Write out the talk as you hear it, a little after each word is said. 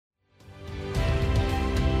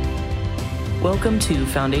Welcome to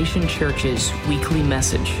Foundation Church's weekly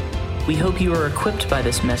message. We hope you are equipped by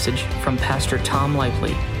this message from Pastor Tom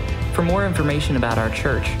Lively. For more information about our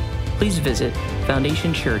church, please visit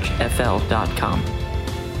foundationchurchfl.com.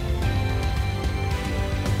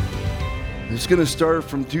 It's going to start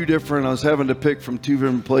from I was having to pick from two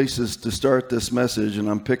different places to start this message, and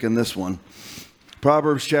I'm picking this one.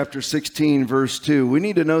 Proverbs chapter 16, verse 2. We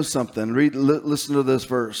need to know something. Listen to this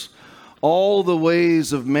verse. All the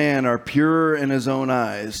ways of man are pure in his own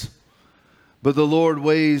eyes, but the Lord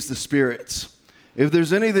weighs the spirits. If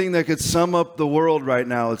there's anything that could sum up the world right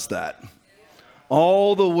now, it's that.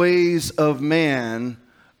 All the ways of man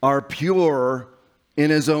are pure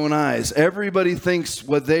in his own eyes. Everybody thinks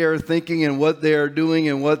what they are thinking and what they are doing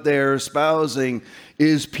and what they are espousing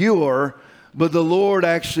is pure, but the Lord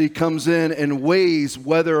actually comes in and weighs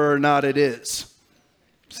whether or not it is.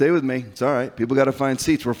 Stay with me. It's all right. People got to find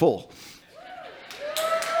seats. We're full.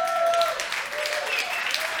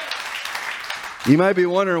 You might be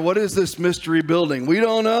wondering, what is this mystery building? We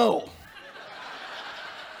don't know.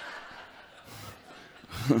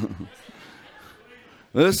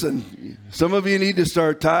 Listen, some of you need to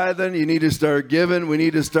start tithing. You need to start giving. We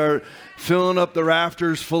need to start filling up the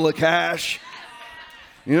rafters full of cash.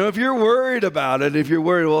 You know, if you're worried about it, if you're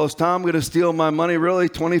worried, well, is Tom going to steal my money? Really?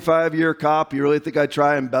 25-year cop? You really think I'd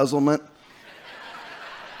try embezzlement?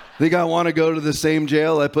 Think I want to go to the same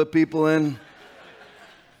jail I put people in?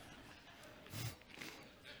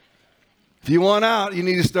 If you want out, you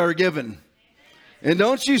need to start giving. And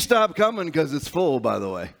don't you stop coming because it's full, by the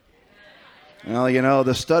way. Well, you know,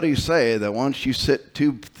 the studies say that once you sit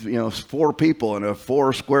 4 people in a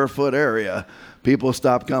 4 square foot area, people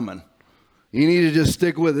stop coming. You need to just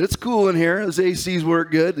stick with it. It's cool in here. Those ACs work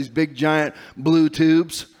good. These big giant blue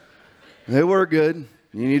tubes, they work good.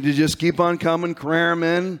 You need to just keep on coming, cram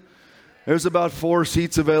in. There's about 4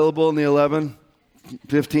 seats available in the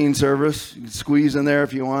 11:15 service. You can squeeze in there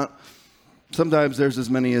if you want. Sometimes there's as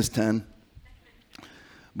many as 10.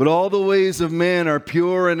 But all the ways of man are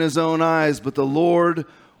pure in his own eyes, but the Lord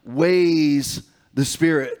weighs the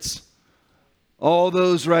spirits. All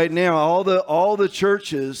those right now, all the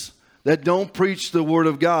churches that don't preach the word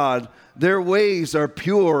of God, their ways are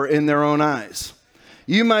pure in their own eyes.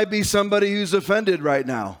 You might be somebody who's offended right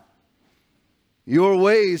now. Your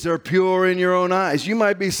ways are pure in your own eyes. You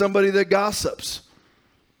might be somebody that gossips.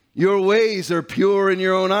 Your ways are pure in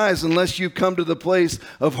your own eyes unless you come to the place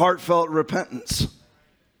of heartfelt repentance.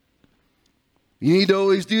 You need to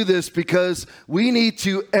always do this because we need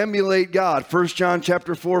to emulate God. 1 John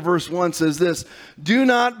chapter 4 verse 1 says this, "Do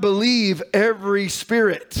not believe every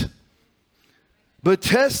spirit, but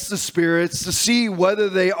test the spirits to see whether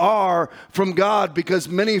they are from God, because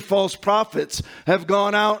many false prophets have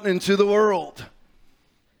gone out into the world."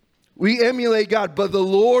 We emulate God, but the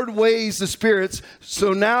Lord weighs the spirits.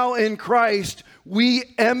 So now in Christ,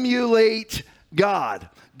 we emulate God.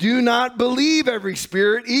 Do not believe every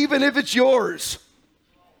spirit, even if it's yours.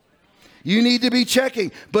 You need to be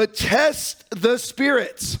checking, but test the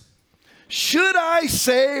spirits. Should I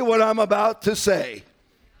say what I'm about to say?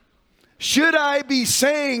 Should I be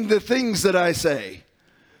saying the things that I say?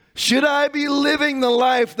 Should I be living the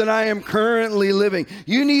life that I am currently living?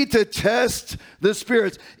 You need to test the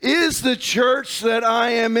spirits. Is the church that I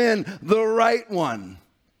am in the right one?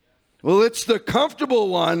 Well, it's the comfortable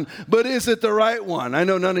one, but is it the right one? I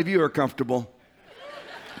know none of you are comfortable.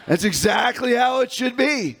 That's exactly how it should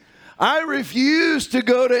be. I refuse to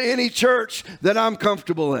go to any church that I'm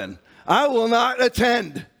comfortable in. I will not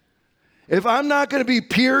attend. If I'm not going to be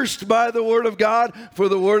pierced by the Word of God, for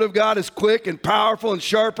the Word of God is quick and powerful and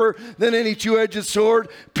sharper than any two-edged sword,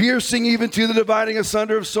 piercing even to the dividing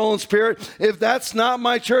asunder of soul and spirit. If that's not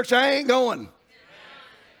my church, I ain't going.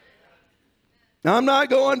 Now, I'm not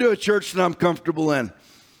going to a church that I'm comfortable in.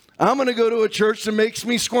 I'm going to go to a church that makes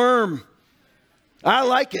me squirm. I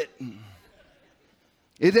like it.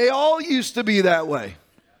 They all used to be that way.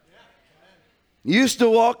 You used to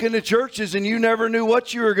walk into churches and you never knew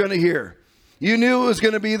what you were going to hear. You knew it was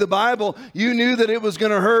going to be the Bible. You knew that it was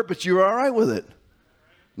going to hurt, but you were all right with it.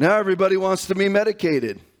 Now everybody wants to be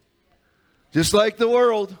medicated. Just like the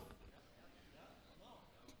world.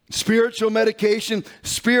 Spiritual medication,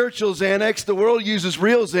 spiritual Xanax. The world uses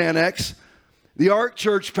real Xanax. The Ark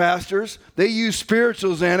Church pastors, they use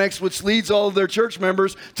spiritual Xanax, which leads all of their church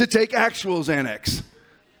members to take actual Xanax.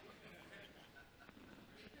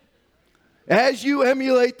 As you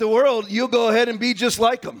emulate the world, you'll go ahead and be just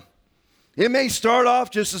like them. It may start off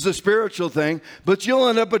just as a spiritual thing, but you'll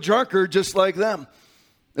end up a drunkard just like them,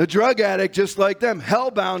 a drug addict just like them,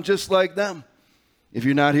 hellbound just like them, if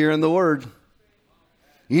you're not hearing the word.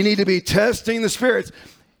 You need to be testing the spirits.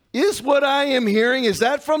 is what I am hearing, is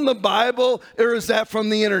that from the Bible or is that from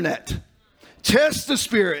the internet? Test the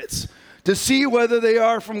spirits to see whether they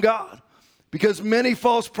are from God. Because many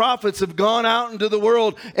false prophets have gone out into the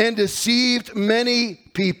world and deceived many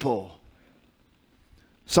people.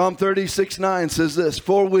 Psalm 36:9 says this,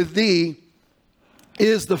 "For with thee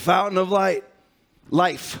is the fountain of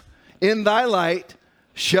life. In thy light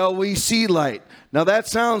shall we see light." Now that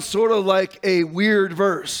sounds sort of like a weird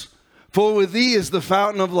verse. For with thee is the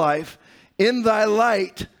fountain of life. In thy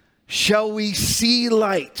light shall we see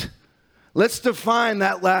light. Let's define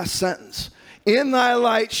that last sentence. In thy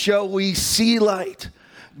light shall we see light.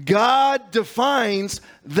 God defines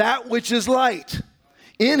that which is light.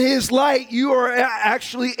 In his light, you are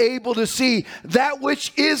actually able to see that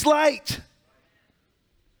which is light.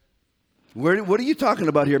 What are you talking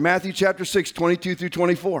about here? Matthew chapter 6, 22 through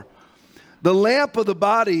 24. The lamp of the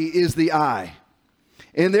body is the eye.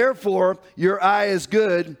 And therefore, your eye is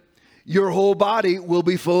good, your whole body will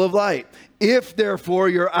be full of light. If therefore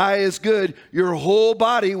your eye is good, your whole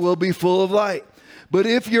body will be full of light. But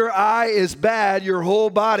if your eye is bad, your whole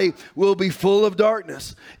body will be full of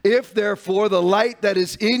darkness. If therefore the light that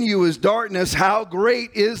is in you is darkness, how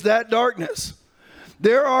great is that darkness?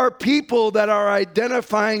 There are people that are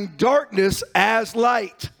identifying darkness as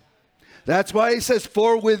light. That's why he says,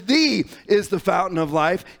 for with thee is the fountain of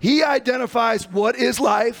life. He identifies what is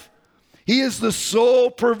life. He is the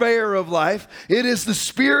sole purveyor of life. It is the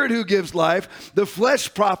Spirit who gives life. The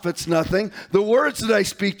flesh profits nothing. The words that I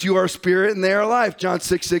speak to you are spirit and they are life. John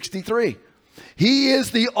 6:63. He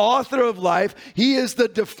is the author of life. He is the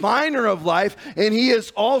definer of life. And he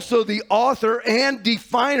is also the author and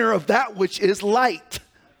definer of that which is light.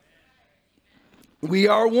 We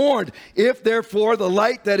are warned. If therefore the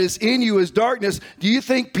light that is in you is darkness, do you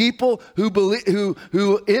think people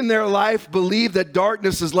who in their life believe that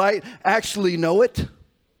darkness is light actually know it?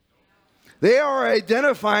 They are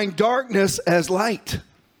identifying darkness as light.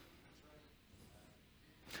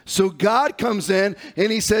 So God comes in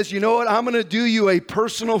and he says, you know what? I'm going to do you a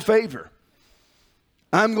personal favor.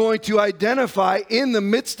 I'm going to identify in the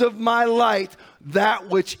midst of my light that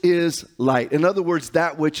which is light. In other words,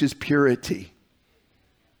 that which is purity.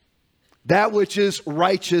 That which is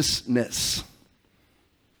righteousness.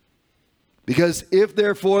 Because if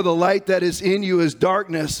therefore the light that is in you is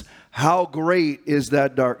darkness, how great is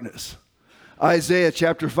that darkness? Isaiah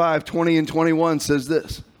chapter 5, 20 and 21 says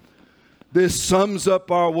this. This sums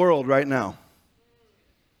up our world right now.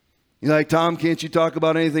 You're like, Tom, can't you talk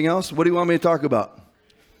about anything else? What do you want me to talk about?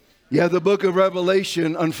 You have the book of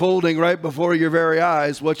Revelation unfolding right before your very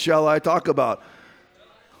eyes. What shall I talk about?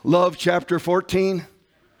 Love chapter 14.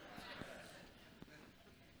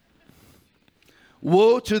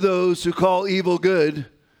 Woe to those who call evil good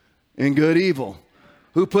and good evil,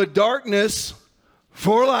 who put darkness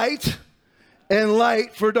for light and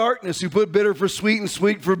light for darkness, who put bitter for sweet and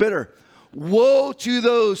sweet for bitter. Woe to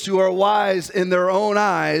those who are wise in their own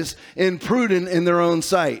eyes and prudent in their own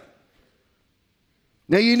sight.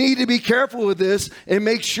 Now you need to be careful with this and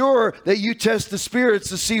make sure that you test the spirits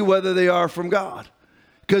to see whether they are from God.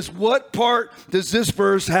 Because what part does this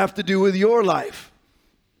verse have to do with your life?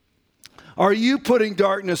 Are you putting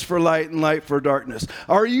darkness for light and light for darkness?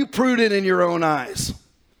 Are you prudent in your own eyes?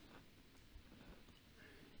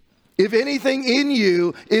 If anything in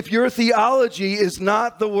you, if your theology is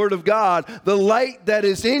not the Word of God, the light that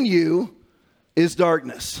is in you is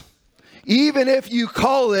darkness. Even if you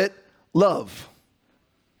call it love.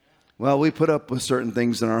 Well, we put up with certain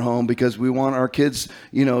things in our home because we want our kids,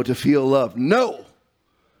 to feel love. No.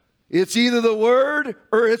 It's either the Word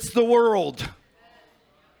or it's the world.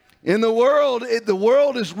 In the world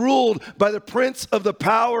is ruled by the prince of the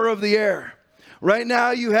power of the air. Right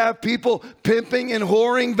now you have people pimping and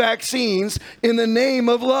whoring vaccines in the name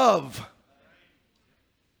of love.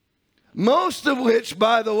 Most of which,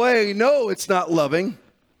 by the way, no, it's not loving.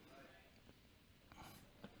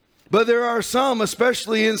 But there are some,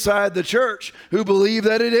 especially inside the church, who believe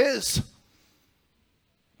that it is.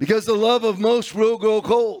 Because the love of most will grow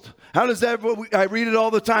cold. How does that, I read it all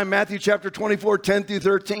the time, Matthew chapter 24, 10 through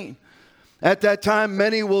 13. At that time,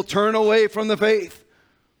 many will turn away from the faith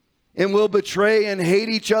and will betray and hate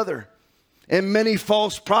each other. And many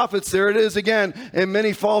false prophets, there it is again, and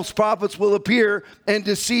many false prophets will appear and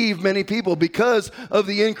deceive many people. Because of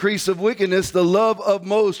the increase of wickedness, the love of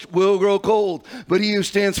most will grow cold. But he who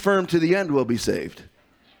stands firm to the end will be saved.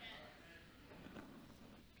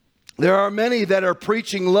 There are many that are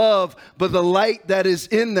preaching love, but the light that is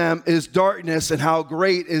in them is darkness. And how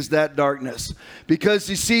great is that darkness? Because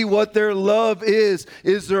you see, what their love is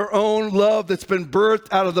their own love that's been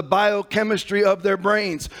birthed out of the biochemistry of their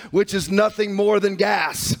brains, which is nothing more than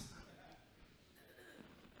gas.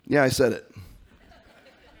 Yeah, I said it.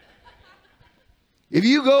 If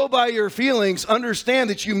you go by your feelings, understand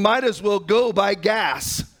that you might as well go by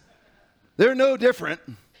gas. They're no different.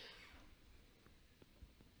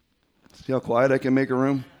 See how quiet I can make a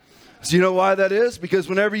room? So you know why that is? Because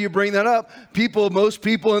whenever you bring that up, most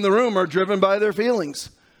people in the room are driven by their feelings.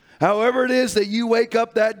 However it is that you wake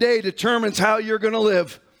up that day determines how you're going to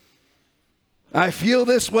live. I feel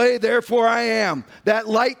this way, therefore I am. That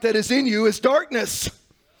light that is in you is darkness.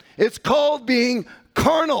 It's called being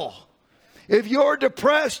carnal. If you're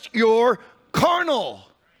depressed, you're carnal.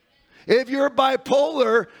 If you're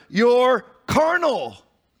bipolar, you're carnal.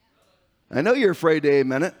 I know you're afraid to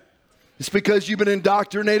amen it. It's because you've been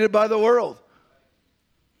indoctrinated by the world.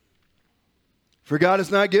 For God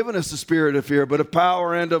has not given us the spirit of fear, but of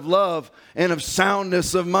power and of love and of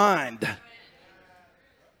soundness of mind.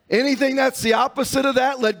 Anything that's the opposite of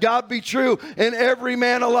that, let God be true and every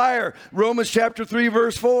man a liar. Romans chapter 3,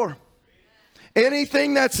 verse 4.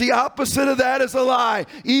 Anything that's the opposite of that is a lie.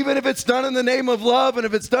 Even if it's done in the name of love, and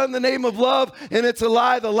if it's done in the name of love and it's a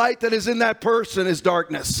lie, the light that is in that person is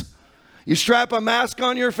darkness. You strap a mask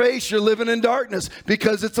on your face, you're living in darkness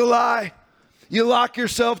because it's a lie. You lock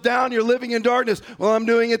yourself down, you're living in darkness. Well, I'm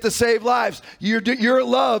doing it to save lives. Your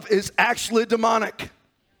love is actually demonic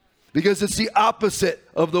because it's the opposite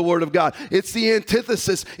of the Word of God. It's the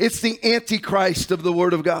antithesis. It's the antichrist of the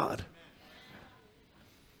Word of God.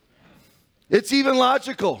 It's even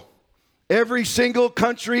logical. Every single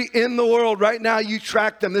country in the world right now, you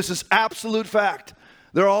track them. This is absolute fact.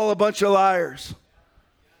 They're all a bunch of liars.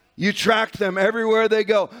 You track them everywhere they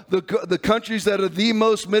go. The countries that are the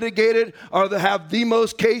most mitigated are that have the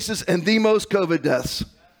most cases and the most COVID deaths.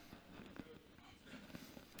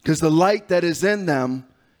 Because the light that is in them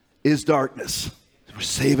is darkness. We're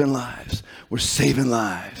saving lives. We're saving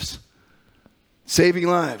lives. Saving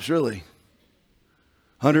lives, really.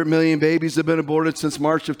 100 million babies have been aborted since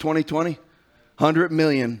March of 2020. 100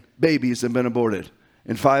 million babies have been aborted.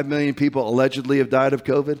 And 5 million people allegedly have died of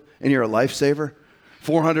COVID. And you're a lifesaver.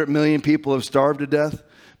 400 million people have starved to death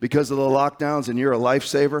because of the lockdowns, and you're a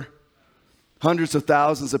lifesaver. Hundreds of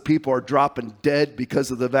thousands of people are dropping dead because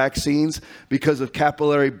of the vaccines, because of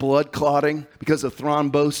capillary blood clotting, because of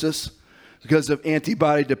thrombosis, because of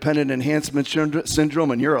antibody-dependent enhancement syndrome,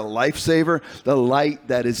 and you're a lifesaver. The light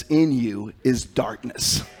that is in you is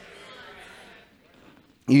darkness.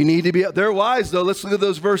 You need to be, they're wise though. Let's look at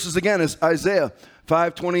those verses again. It's Isaiah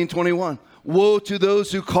 5:20 and 21. Woe to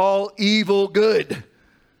those who call evil good.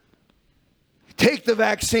 Take the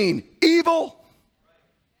vaccine. Evil?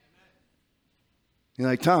 You're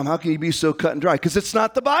like, Tom, how can you be so cut and dry? Because it's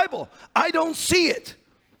not the Bible. I don't see it.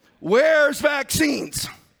 Where's vaccines?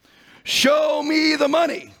 Show me the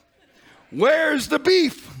money. Where's the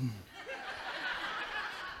beef?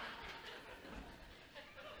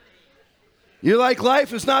 You're like,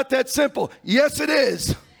 life is not that simple. Yes, it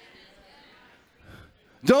is.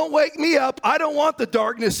 Don't wake me up. I don't want the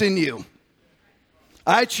darkness in you.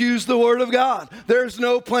 I choose the Word of God. There's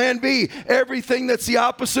no plan B. Everything that's the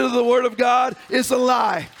opposite of the Word of God is a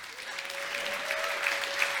lie.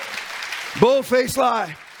 Bold-faced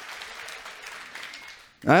lie.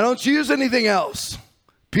 I don't choose anything else.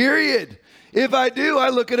 Period. If I do, I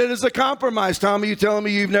look at it as a compromise. Tommy, you telling me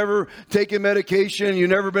you've never taken medication, you've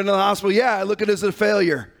never been to the hospital? Yeah, I look at it as a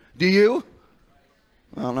failure. Do you?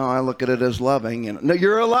 Well, no, I look at it as loving. No,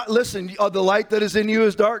 you're a lot. Listen, the light that is in you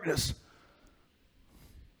is darkness.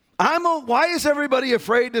 Why is everybody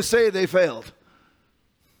afraid to say they failed?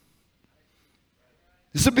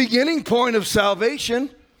 It's the beginning point of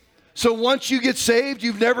salvation. So once you get saved,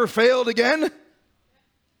 you've never failed again.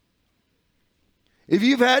 If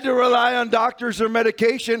you've had to rely on doctors or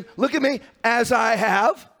medication, look at me, as I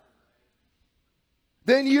have,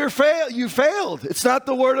 then you failed. It's not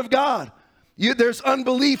the Word of God. There's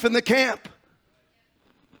unbelief in the camp.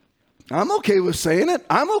 I'm okay with saying it.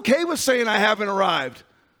 I'm okay with saying I haven't arrived.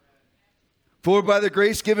 For by the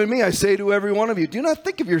grace given me, I say to every one of you, do not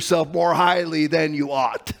think of yourself more highly than you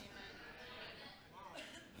ought.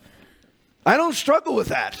 I don't struggle with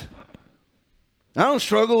that. I don't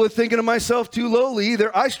struggle with thinking of myself too lowly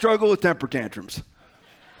either. I struggle with temper tantrums.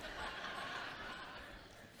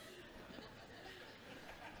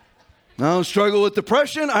 I don't struggle with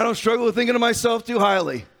depression. I don't struggle with thinking of myself too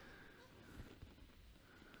highly.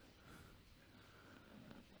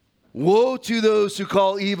 Woe to those who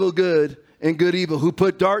call evil good and good evil, who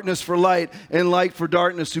put darkness for light and light for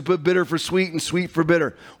darkness, who put bitter for sweet and sweet for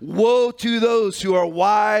bitter. Woe to those who are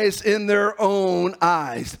wise in their own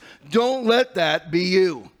eyes. Don't let that be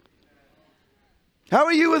you. How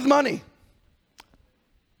are you with money?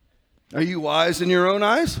 Are you wise in your own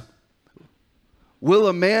eyes? Will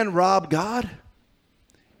a man rob God?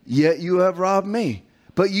 Yet you have robbed me.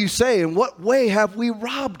 But you say, in what way have we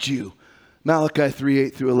robbed you? Malachi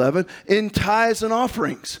 3:8-11. In tithes and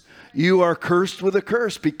offerings. You are cursed with a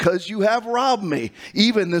curse because you have robbed me,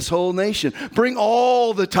 even this whole nation. Bring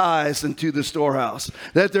all the tithes into the storehouse,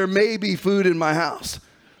 that there may be food in my house.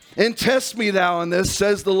 And test me thou in this,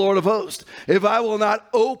 says the Lord of hosts, if I will not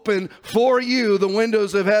open for you the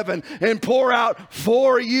windows of heaven and pour out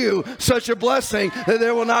for you such a blessing that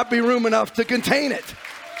there will not be room enough to contain it.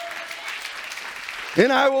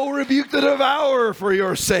 And I will rebuke the devourer for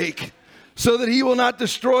your sake, so that he will not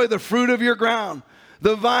destroy the fruit of your ground.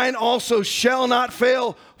 The vine also shall not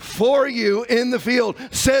fail for you in the field,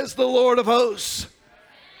 says the Lord of hosts.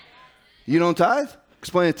 You don't tithe?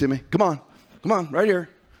 Explain it to me. Come on, right here.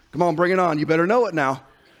 Come on, bring it on. You better know it now.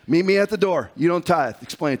 Meet me at the door. You don't tithe.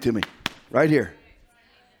 Explain it to me. Right here.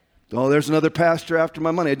 Oh, there's another pastor after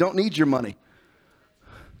my money. I don't need your money.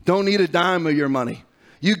 Don't need a dime of your money.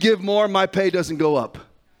 You give more, my pay doesn't go up.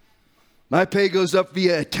 My pay goes up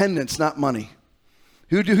via attendance, not money.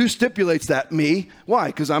 Who stipulates that? Me. Why?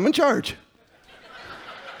 Because I'm in charge.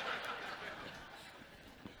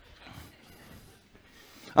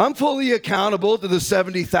 I'm fully accountable to the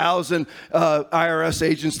 70,000 IRS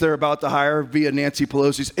agents they're about to hire via Nancy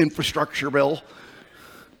Pelosi's infrastructure bill.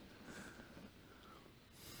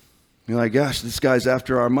 You're like, gosh, this guy's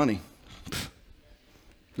after our money.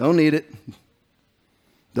 Don't need it.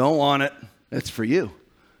 Don't want it. That's for you.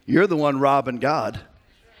 You're the one robbing God.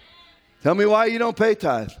 Tell me why you don't pay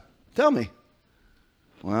tithe. Tell me.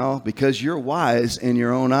 Well, because you're wise in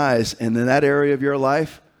your own eyes, and in that area of your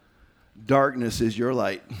life, darkness is your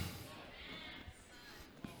light.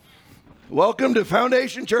 Welcome to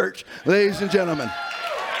Foundation Church, ladies and gentlemen.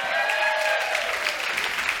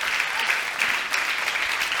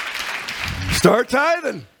 Start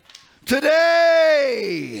tithing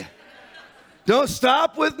today. Don't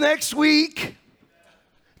stop with next week.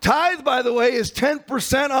 Tithe, by the way, is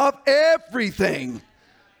 10% off everything.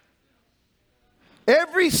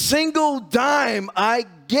 Every single dime I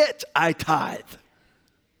get, I tithe.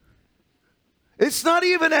 It's not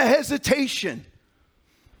even a hesitation.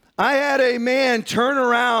 I had a man turn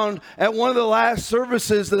around at one of the last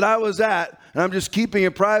services that I was at, and I'm just keeping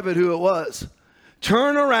it private who it was.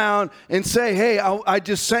 Turn around and say, hey, I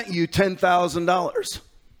just sent you $10,000.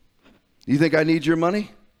 You think I need your money?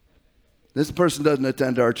 This person doesn't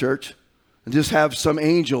attend our church. And just have some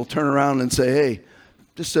angel turn around and say, hey,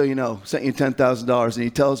 just so you know, sent you $10,000. And he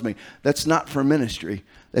tells me, that's not for ministry.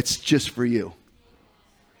 That's just for you.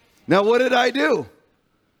 Now, what did I do?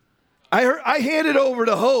 I handed over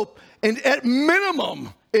to Hope, and at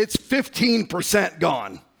minimum, it's 15%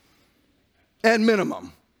 gone. At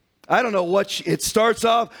minimum. I don't know what it starts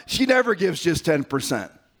off. She never gives just 10%.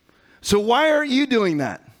 So why aren't you doing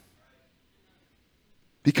that?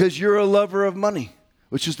 Because you're a lover of money,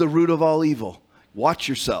 which is the root of all evil. Watch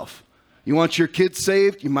yourself. You want your kids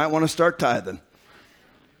saved? You might want to start tithing.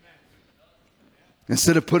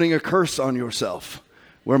 Instead of putting a curse on yourself,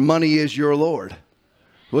 where money is your Lord.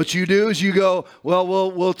 What you do is you go, well,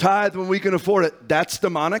 we'll tithe when we can afford it. That's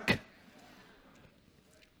demonic.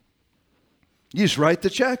 You just write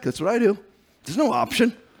the check. That's what I do. There's no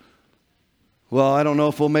option. Well, I don't know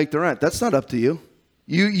if we'll make the rent. That's not up to you.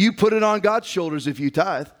 You put it on God's shoulders if you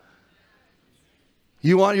tithe.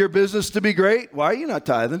 You want your business to be great? Why are you not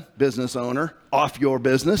tithing? Business owner, off your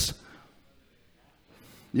business.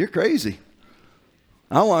 You're crazy.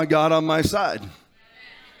 I want God on my side.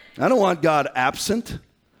 I don't want God absent.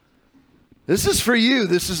 This is for you.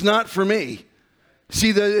 This is not for me.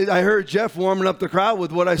 See, I heard Jeff warming up the crowd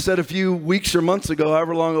with what I said a few weeks or months ago,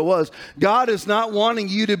 however long it was. God is not wanting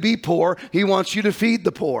you to be poor. He wants you to feed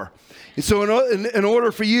the poor. And so in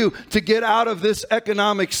order for you to get out of this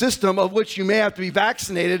economic system, of which you may have to be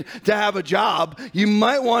vaccinated to have a job, you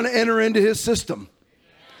might want to enter into his system.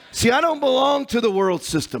 See, I don't belong to the world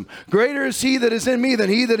system. Greater is he that is in me than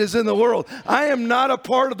he that is in the world. I am not a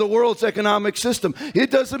part of the world's economic system.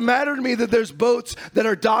 It doesn't matter to me that there's boats that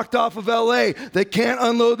are docked off of LA that can't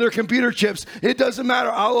unload their computer chips. It doesn't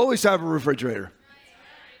matter. I'll always have a refrigerator.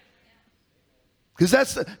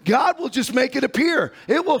 Because God will just make it appear.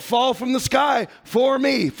 It will fall from the sky for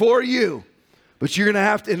me, for you. But you're going to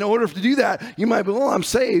have to, in order to do that, you might be, well, I'm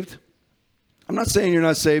saved. I'm not saying you're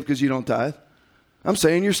not saved because you don't tithe. I'm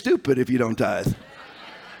saying you're stupid if you don't tithe.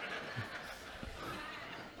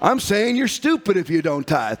 I'm saying you're stupid if you don't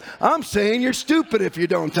tithe. I'm saying you're stupid if you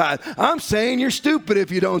don't tithe. I'm saying you're stupid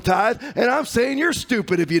if you don't tithe. And I'm saying you're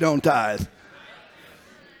stupid if you don't tithe.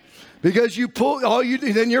 Because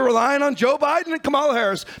then you're relying on Joe Biden and Kamala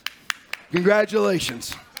Harris.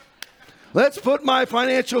 Congratulations. Let's put my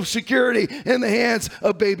financial security in the hands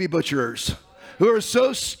of baby butchers who are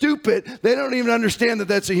so stupid they don't even understand that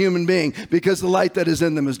that's a human being because the light that is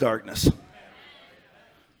in them is darkness.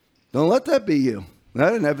 Don't let that be you.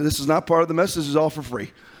 This is not part of the message. This is all for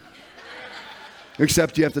free.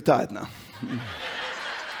 Except you have to tithe now.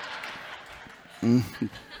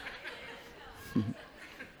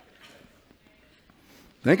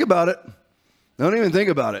 Think about it. Don't even think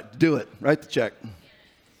about it. Do it. Write the check.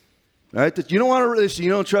 Right? You don't want to listen.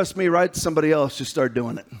 You don't trust me. Write to somebody else. Just start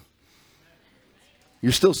doing it.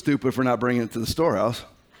 You're still stupid for not bringing it to the storehouse.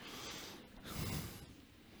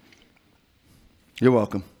 You're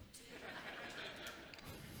welcome.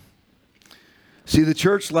 See, the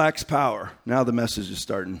church lacks power. Now the message is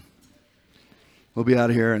starting. We'll be out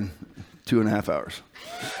of here in 2.5 hours.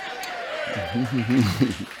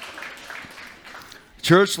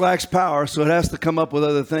 Church lacks power, so it has to come up with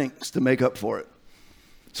other things to make up for it.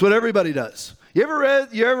 It's what everybody does. You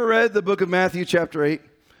ever read the book of Matthew chapter 8?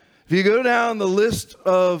 If you go down the list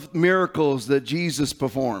of miracles that Jesus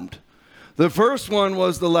performed, the first one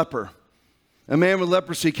was the leper. A man with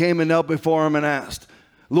leprosy came and knelt before him and asked,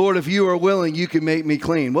 Lord, if you are willing, you can make me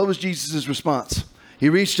clean. What was Jesus' response? He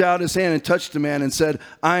reached out his hand and touched the man and said,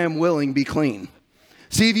 I am willing, be clean.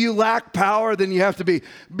 See, if you lack power, then you have to be,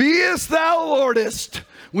 Beest thou Lordest,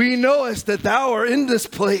 we knowest that thou art in this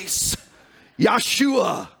place.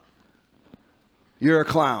 Yeshua, you're a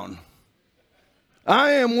clown.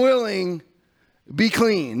 I am willing, be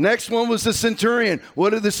clean. Next one was the centurion.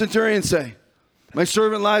 What did the centurion say? My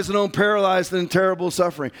servant lies at home paralyzed and in terrible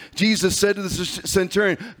suffering. Jesus said to the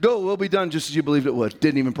centurion, go, it will be done just as you believed it would.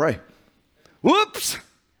 Didn't even pray. Whoops.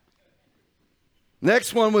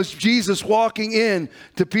 Next one was Jesus walking in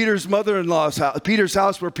to Peter's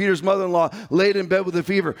house where Peter's mother-in-law laid in bed with a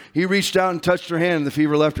fever. He reached out and touched her hand and the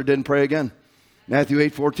fever left her, didn't pray again. Matthew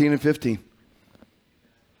 8:14 and 15.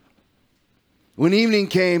 When evening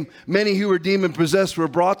came, many who were demon-possessed were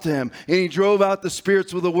brought to him, and he drove out the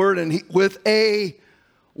spirits with a word, and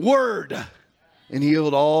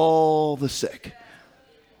healed all the sick.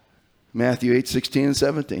 Matthew 8:16 and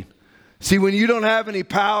 17. See, when you don't have any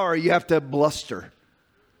power, you have to have bluster.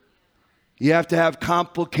 You have to have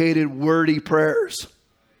complicated, wordy prayers.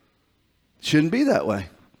 Shouldn't be that way.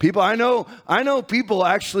 I know people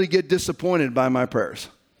actually get disappointed by my prayers.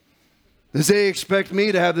 They expect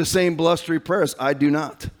me to have the same blustery prayers. I do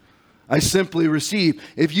not. I simply receive.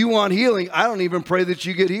 If you want healing, I don't even pray that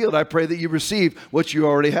you get healed. I pray that you receive what you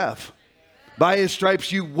already have. By his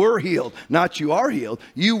stripes you were healed, not you are healed.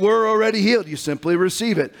 You were already healed. You simply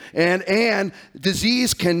receive it. And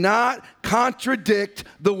disease cannot contradict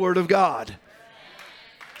the word of God.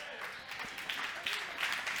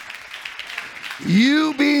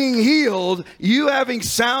 You being healed, you having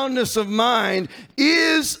soundness of mind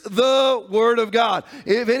is the word of God.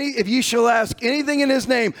 If you shall ask anything in his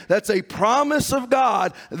name, that's a promise of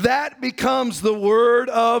God. That becomes the word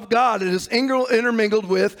of God. It is intermingled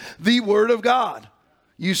with the word of God.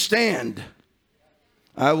 You stand.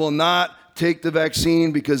 I will not take the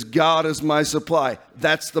vaccine because God is my supply.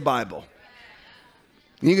 That's the Bible.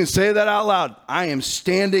 You can say that out loud. I am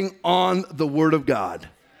standing on the word of God.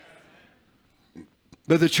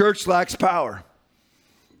 But the church lacks power.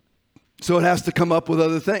 So it has to come up with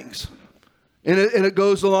other things. And it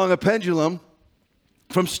goes along a pendulum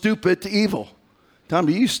from stupid to evil. Tom,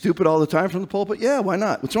 do you use stupid all the time from the pulpit? Yeah, why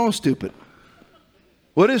not? What's wrong with stupid?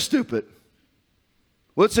 What is stupid?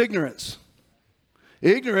 What's ignorance?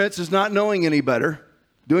 Ignorance is not knowing any better,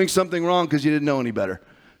 doing something wrong because you didn't know any better.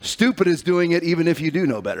 Stupid is doing it even if you do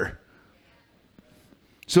know better.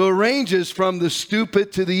 So it ranges from the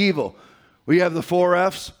stupid to the evil. We have the 4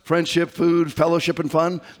 F's, friendship, food, fellowship, and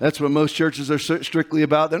fun. That's what most churches are strictly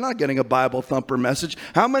about. They're not getting a Bible thumper message.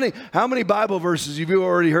 How many Bible verses have you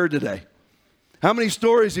already heard today? How many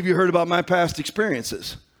stories have you heard about my past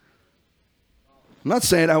experiences? I'm not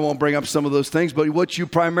saying I won't bring up some of those things, but what you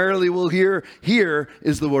primarily will hear here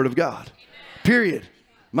is the word of God. Period.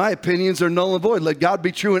 My opinions are null and void. Let God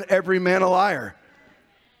be true and every man a liar.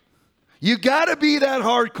 You got to be that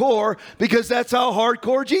hardcore because that's how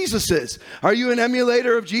hardcore Jesus is. Are you an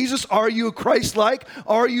emulator of Jesus? Are you Christ-like?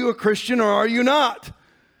 Are you a Christian or are you not?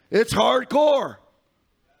 It's hardcore.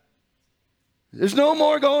 There's no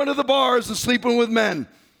more going to the bars and sleeping with men.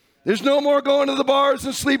 There's no more going to the bars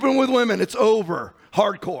and sleeping with women. It's over.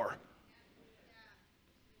 Hardcore.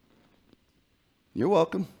 You're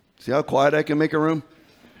welcome. See how quiet I can make a room?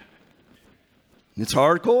 It's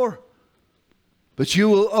hardcore. But you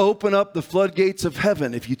will open up the floodgates of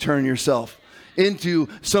heaven if you turn yourself into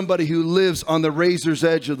somebody who lives on the razor's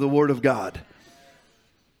edge of the Word of God.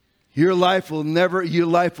 Your life will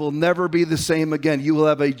never be the same again. You will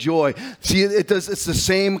have a joy. See, it's the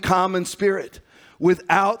same common spirit.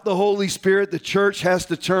 Without the Holy Spirit, the church has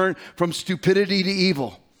to turn from stupidity to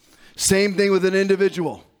evil. Same thing with an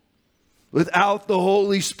individual. Without the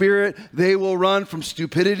Holy Spirit, they will run from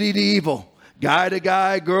stupidity to evil. Guy to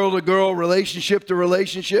guy, girl to girl, relationship to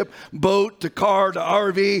relationship, boat to car to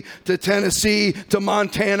RV to Tennessee to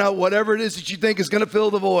Montana, whatever it is that you think is going to fill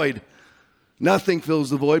the void. Nothing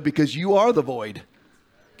fills the void because you are the void.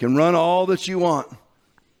 You can run all that you want.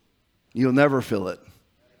 You'll never fill it.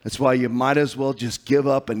 That's why you might as well just give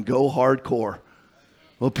up and go hardcore.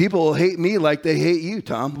 Well, people will hate me like they hate you,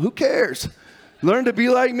 Tom. Who cares? Learn to be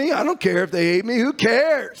like me. I don't care if they hate me. Who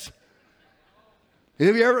cares?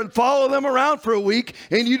 Have you ever follow them around for a week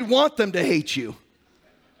and you'd want them to hate you?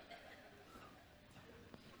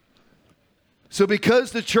 So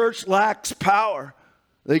because the church lacks power,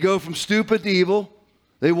 they go from stupid to evil.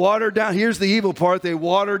 They water down. Here's the evil part. They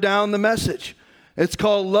water down the message. It's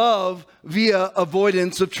called love via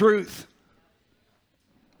avoidance of truth.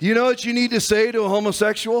 Do you know what you need to say to a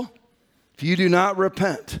homosexual? If you do not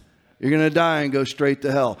repent, you're going to die and go straight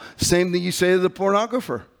to hell. Same thing you say to the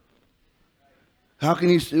pornographer. How can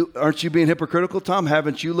you, aren't you being hypocritical, Tom?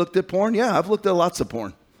 Haven't you looked at porn? Yeah, I've looked at lots of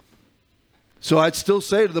porn. So I'd still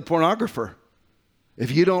say to the pornographer,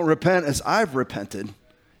 if you don't repent as I've repented,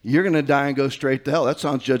 you're going to die and go straight to hell. That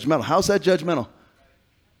sounds judgmental. How's that judgmental?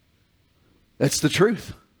 That's the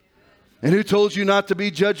truth. And who told you not to be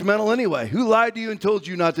judgmental anyway? Who lied to you and told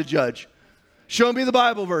you not to judge? Show me the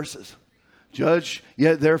Bible verses. Judge,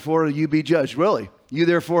 yet therefore you be judged. Really? You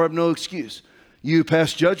therefore have no excuse. You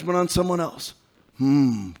pass judgment on someone else.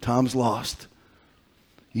 Tom's lost.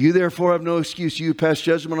 You therefore have no excuse. You pass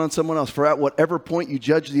judgment on someone else. For at whatever point you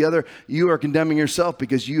judge the other, you are condemning yourself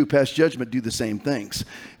because you pass judgment do the same things.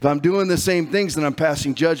 If I'm doing the same things, then I'm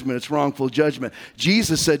passing judgment. It's wrongful judgment.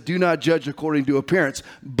 Jesus said, do not judge according to appearance,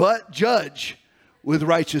 but judge with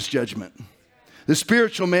righteous judgment. The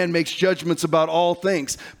spiritual man makes judgments about all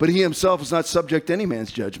things, but he himself is not subject to any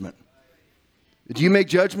man's judgment. Do you make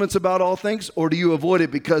judgments about all things, or do you avoid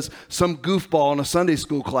it because some goofball in a Sunday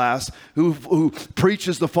school class who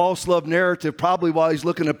preaches the false love narrative, probably while he's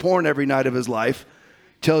looking at porn every night of his life,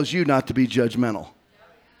 tells you not to be judgmental?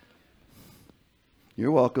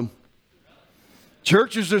 You're welcome.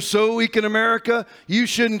 Churches are so weak in America, you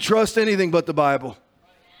shouldn't trust anything but the Bible.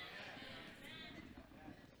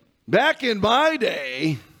 Back in my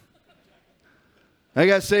day, I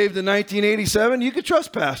got saved in 1987, you could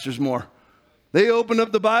trust pastors more. They opened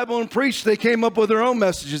up the Bible and preached. They came up with their own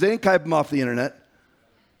messages. They didn't type them off the internet.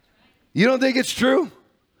 You don't think it's true?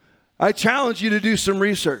 I challenge you to do some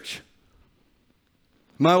research.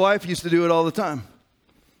 My wife used to do it all the time.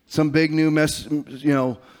 Some big new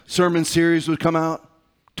sermon series would come out.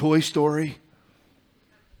 Toy Story.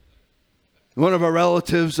 One of our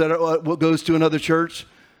relatives that goes to another church,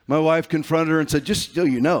 my wife confronted her and said, just so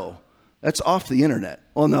you know, that's off the internet.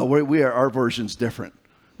 Oh, no, our version's different.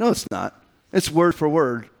 No, it's not. It's word for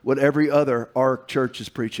word what every other ARC church is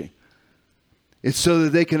preaching. It's so that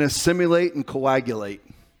they can assimilate and coagulate.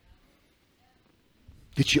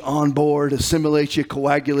 Get you on board, assimilate you,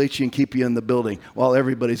 coagulate you, and keep you in the building while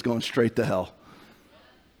everybody's going straight to hell.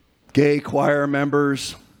 Gay choir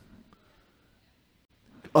members,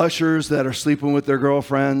 ushers that are sleeping with their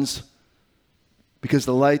girlfriends, because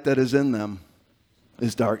the light that is in them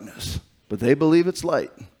is darkness. But they believe it's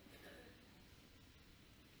light.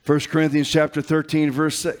 1 Corinthians chapter 13,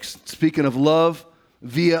 verse 6. Speaking of love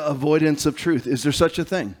via avoidance of truth. Is there such a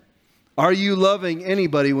thing? Are you loving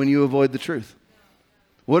anybody when you avoid the truth?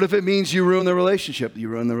 What if it means you ruin the relationship? You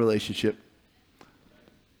ruin the relationship.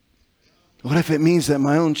 What if it means that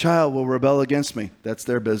my own child will rebel against me? That's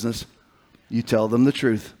their business. You tell them the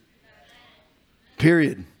truth.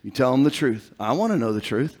 Period. You tell them the truth. I want to know the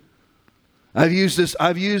truth. I've used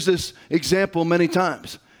this example many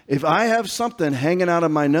times. If I have something hanging out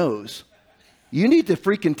of my nose, you need to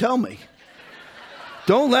freaking tell me.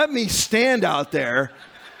 Don't let me stand out there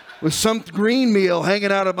with some green meal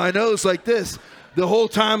hanging out of my nose like this the whole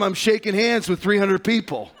time I'm shaking hands with 300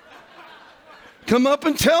 people. Come up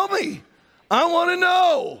and tell me. I want to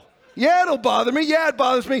know. Yeah, it'll bother me. Yeah, it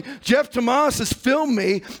bothers me. Jeff Tomas has filmed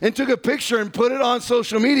me and took a picture and put it on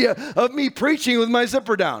social media of me preaching with my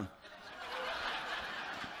zipper down.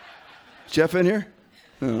 Jeff in here?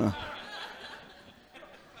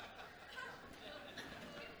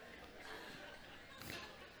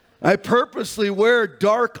 I purposely wear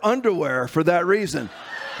dark underwear for that reason.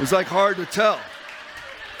 It's like hard to tell.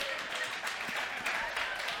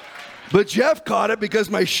 But Jeff caught it because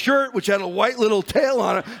my shirt, which had a white little tail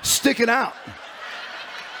on it, sticking out.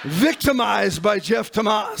 victimized by Jeff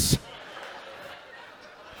Tomas.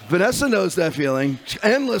 Vanessa knows that feeling.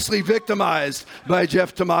 Endlessly victimized by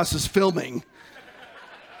Jeff Tomas's filming.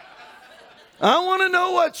 I want to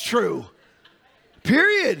know what's true.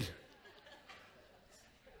 Period.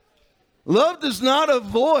 Love does not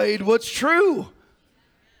avoid what's true.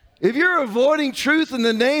 If you're avoiding truth in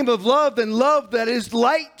the name of love, then love that is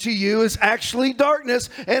light to you is actually darkness.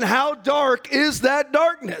 And how dark is that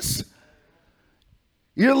darkness?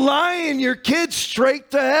 You're lying your kids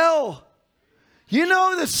straight to hell. You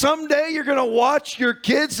know that someday you're going to watch your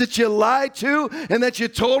kids that you lied to and that you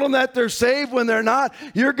told them that they're saved when they're not.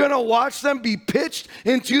 You're going to watch them be pitched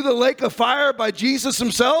into the lake of fire by Jesus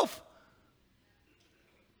himself.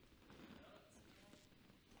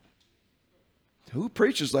 Who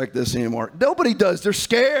preaches like this anymore? Nobody does. They're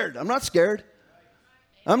scared. I'm not scared.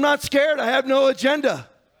 I'm not scared. I have no agenda.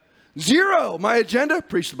 Zero. My agenda,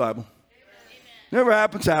 preach the Bible. Never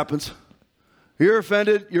happens. You're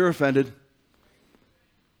offended, you're offended.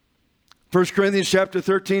 1 Corinthians chapter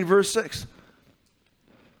 13, verse 6.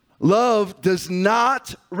 Love does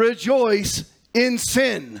not rejoice in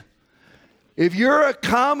sin. If you're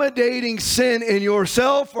accommodating sin in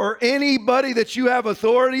yourself or anybody that you have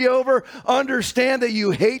authority over, understand that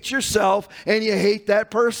you hate yourself and you hate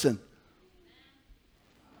that person.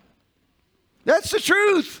 That's the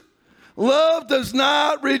truth. Love does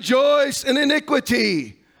not rejoice in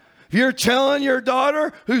iniquity. If you're telling your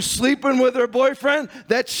daughter who's sleeping with her boyfriend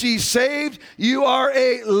that she's saved, you are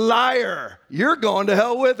a liar. You're going to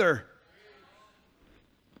hell with her.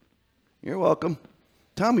 You're welcome.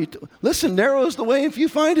 Tommy, listen, narrow is the way if you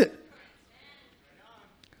find it.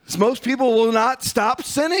 Most people will not stop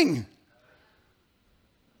sinning.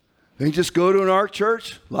 They just go to an ARC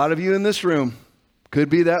church. A lot of you in this room could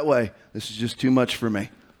be that way. This is just too much for me.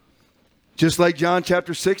 Just like John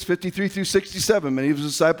chapter 6, 53 through 67. Many of his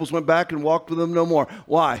disciples went back and walked with him no more.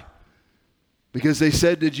 Why? Because they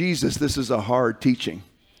said to Jesus, this is a hard teaching.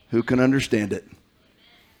 Who can understand it?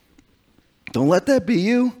 Don't let that be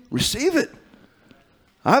you. Receive it.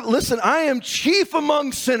 Listen, I am chief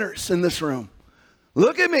among sinners in this room.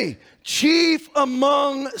 Look at me. Chief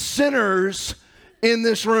among sinners in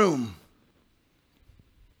this room.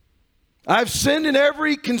 I've sinned in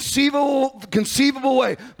every conceivable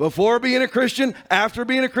way. Before being a Christian, after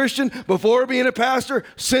being a Christian, before being a pastor,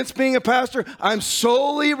 since being a pastor, I'm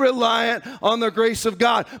solely reliant on the grace of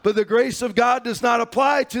God. But the grace of God does not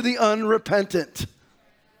apply to the unrepentant.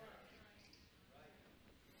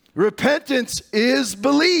 Repentance is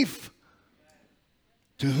belief.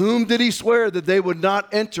 To whom did he swear that they would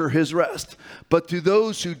not enter his rest? But to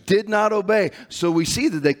those who did not obey. So we see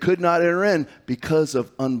that they could not enter in because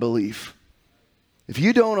of unbelief. If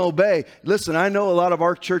you don't obey, listen, I know a lot of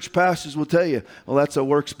our church pastors will tell you, well, that's a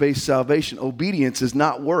works-based salvation. Obedience is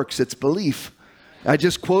not works, it's belief. I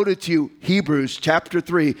just quoted to you Hebrews chapter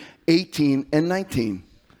 3, 18 and 19.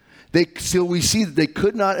 So we see that they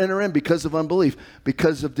could not enter in because of unbelief,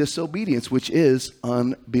 because of disobedience, which is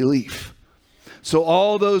unbelief. So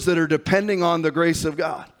all those that are depending on the grace of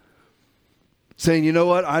God, saying, you know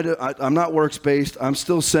what, I'm not works-based, I'm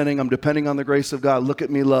still sinning, I'm depending on the grace of God. Look at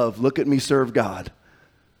me love, look at me serve God.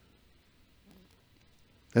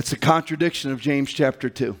 That's a contradiction of James chapter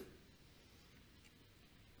 2.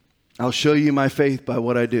 I'll show you my faith by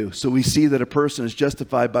what I do. So we see that a person is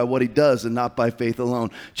justified by what he does and not by faith alone.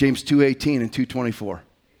 James 2:18 and 2:24.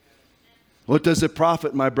 What does it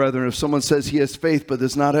profit, my brethren, if someone says he has faith but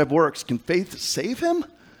does not have works? Can faith save him?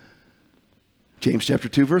 James chapter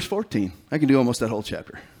 2, verse 14. I can do almost that whole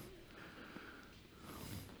chapter.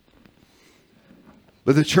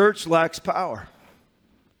 But the church lacks power.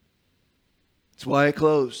 That's why it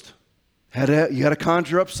closed. You got to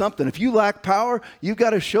conjure up something. If you lack power, you've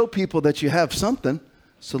got to show people that you have something.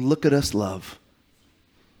 So look at us love.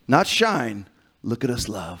 Not shine. Look at us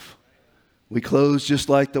love. We close just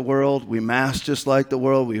like the world. We mass just like the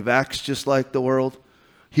world. We vax just like the world.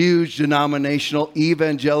 Huge denominational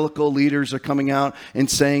evangelical leaders are coming out and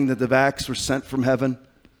saying that the vax were sent from heaven.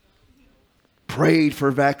 Prayed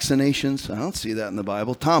for vaccinations. I don't see that in the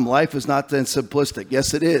Bible. Tom, life is not that simplistic.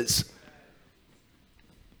 Yes, it is.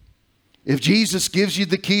 If Jesus gives you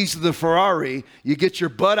the keys to the Ferrari, you get your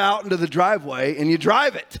butt out into the driveway and you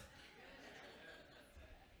drive it.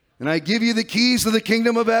 And I give you the keys to the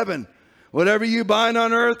kingdom of heaven. Whatever you bind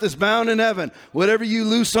on earth is bound in heaven. Whatever you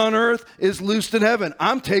loose on earth is loosed in heaven.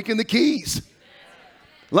 I'm taking the keys.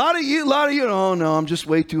 A lot of you, oh no, I'm just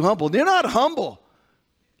way too humble. You're not humble.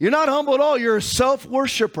 You're not humble at all. You're a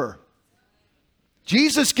self-worshiper.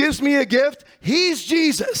 Jesus gives me a gift. He's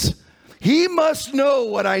Jesus. He must know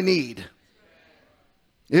what I need.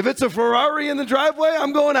 If it's a Ferrari in the driveway,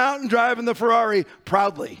 I'm going out and driving the Ferrari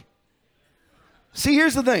proudly. See,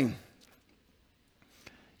 here's the thing.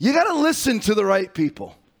 You got to listen to the right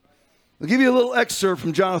people. I'll give you a little excerpt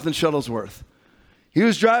from Jonathan Shuttlesworth. He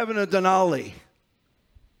was driving a Denali.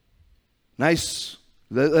 Nice.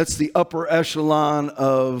 That's the upper echelon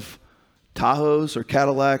of Tahoes or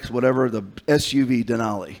Cadillacs, whatever, the SUV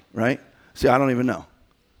Denali, right? See, I don't even know.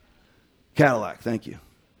 Cadillac, thank you.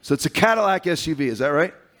 So it's a Cadillac SUV, is that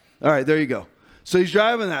right? All right, there you go. So he's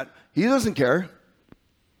driving that. He doesn't care.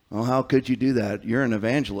 Well, how could you do that? You're an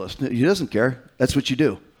evangelist. He doesn't care. That's what you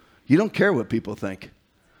do. You don't care what people think.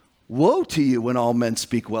 Woe to you when all men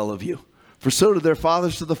speak well of you. For so did their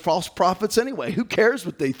fathers to the false prophets anyway. Who cares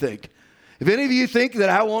what they think? If any of you think that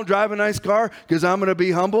I won't drive a nice car because I'm going to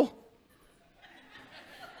be humble,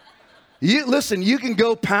 listen, you can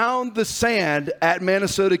go pound the sand at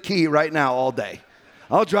Minnesota Key right now all day.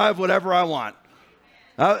 I'll drive whatever I want.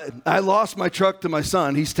 I lost my truck to my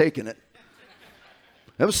son. He's taking it.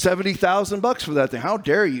 That was $70,000 for that thing. How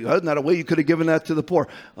dare you? Isn't that a way you could have given that to the poor?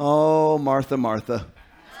 Oh, Martha, Martha.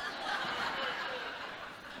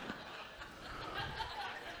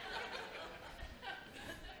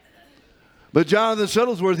 But Jonathan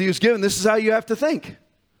Shuttlesworth, he was given, this is how you have to think.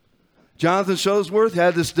 Jonathan Shuttlesworth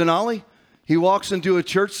had this Denali. He walks into a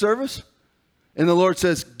church service, and the Lord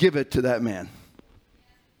says, give it to that man.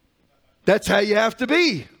 That's how you have to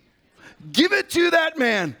be. Give it to that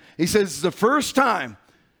man. He says it's the first time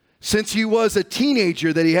since he was a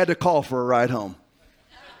teenager that he had to call for a ride home.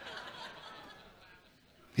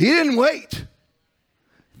 He didn't wait.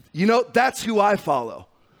 You know, that's who I follow.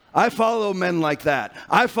 I follow men like that.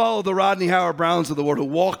 I follow the Rodney Howard Browns of the world who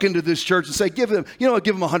walk into this church and say, give them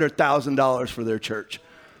 $100,000 for their church,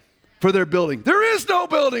 for their building. There is no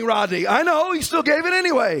building, Rodney. I know, he still gave it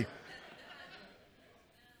anyway.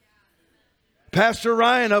 Pastor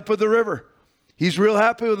Ryan up at the river. He's real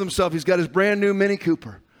happy with himself. He's got his brand new Mini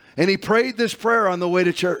Cooper. And he prayed this prayer on the way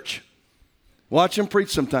to church. Watch him preach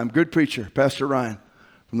sometime. Good preacher, Pastor Ryan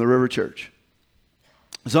from the River Church.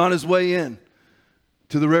 He's on his way in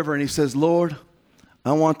to the river and he says, Lord,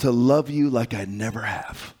 I want to love you like I never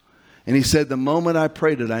have. And he said, the moment I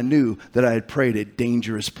prayed it, I knew that I had prayed a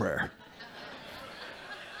dangerous prayer.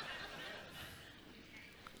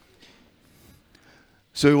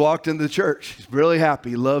 So he walked into the church. He's really happy.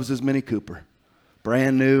 He loves his Mini Cooper.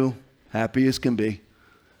 Brand new, happy as can be.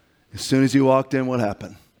 As soon as he walked in, what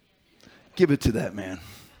happened? Give it to that man.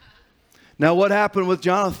 Now, what happened with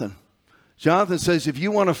Jonathan? Jonathan says, if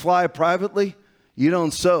you want to fly privately, you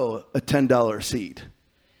don't sow a $10 seed.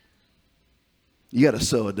 You got to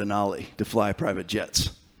sow a Denali to fly private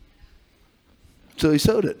jets. So he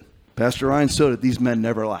sowed it. Pastor Ryan sowed it. These men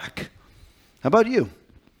never lack. How about you?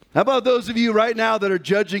 How about those of you right now that are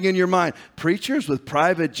judging in your mind? Preachers with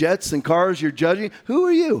private jets and cars you're judging? Who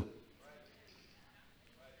are you?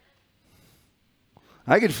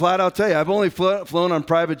 I could flat out tell you, I've only flown on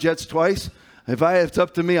private jets twice. If it's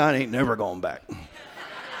up to me, I ain't never going back.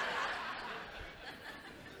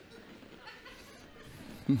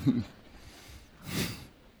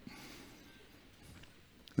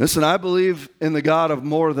 Listen, I believe in the God of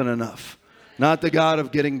more than enough, not the God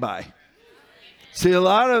of getting by. See, a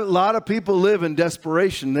lot of people live in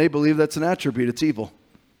desperation. They believe that's an attribute. It's evil.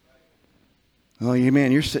 Oh,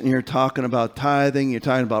 man, you're sitting here talking about tithing. You're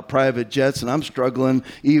talking about private jets, and I'm struggling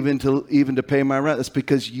even to pay my rent. That's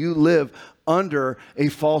because you live under a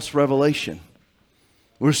false revelation.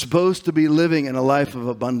 We're supposed to be living in a life of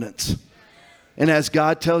abundance. And as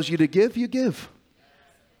God tells you to give, you give.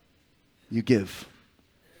 You give.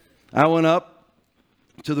 I went up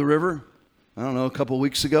to the river, a couple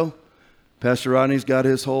weeks ago. Pastor Rodney's got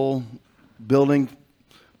his whole building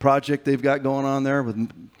project they've got going on there with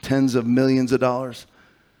tens of millions of dollars.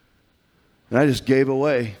 And I just gave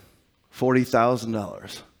away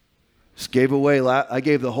 $40,000. I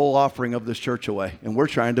gave the whole offering of this church away. And we're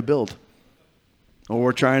trying to build. Or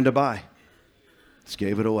we're trying to buy. Just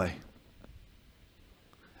gave it away.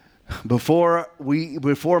 Before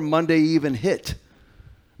Monday even hit,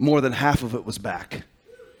 more than half of it was back.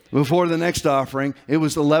 Before the next offering, it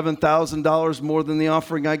was $11,000 more than the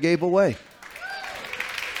offering I gave away.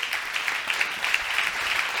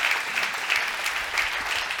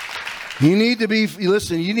 You need to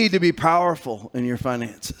be powerful in your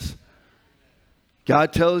finances.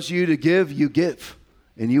 God tells you to give, you give.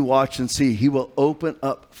 And you watch and see. He will open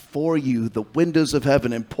up for you the windows of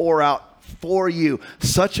heaven and pour out for you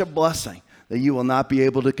such a blessing that you will not be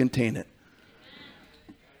able to contain it.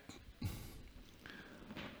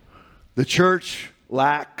 The church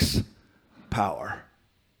lacks power.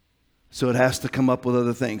 So it has to come up with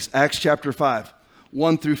other things. Acts chapter 5.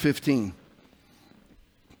 1 through 15.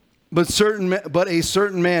 But a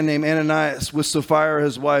certain man named Ananias with Sapphira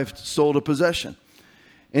his wife sold a possession.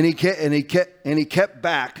 And he kept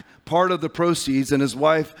back part of the proceeds, and his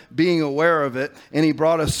wife being aware of it, and he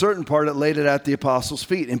brought a certain part and laid it at the apostles'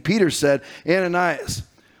 feet. And Peter said, Ananias,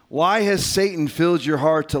 why has Satan filled your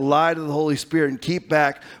heart to lie to the Holy Spirit and keep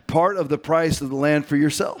back part of the price of the land for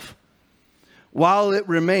yourself? While it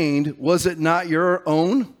remained, was it not your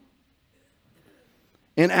own?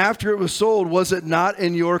 And after it was sold, was it not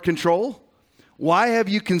in your control? Why have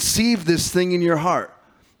you conceived this thing in your heart?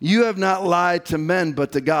 You have not lied to men,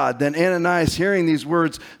 but to God. Then Ananias, hearing these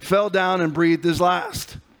words, fell down and breathed his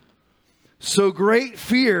last. So great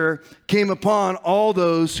fear came upon all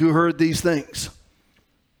those who heard these things.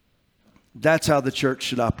 That's how the church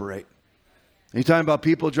should operate. You're talking about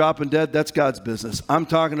people dropping dead? That's God's business. I'm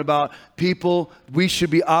talking about people, we should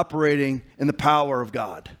be operating in the power of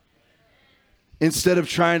God instead of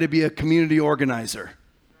trying to be a community organizer,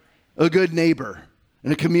 a good neighbor,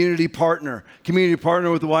 and a community partner with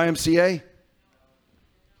the YMCA.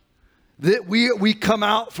 That we come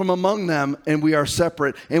out from among them and we are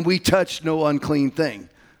separate and we touch no unclean thing.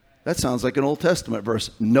 That sounds like an Old Testament verse.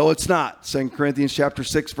 No, it's not. 2 Corinthians chapter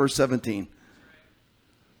 6, verse 17.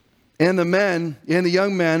 And the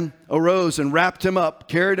young men arose and wrapped him up,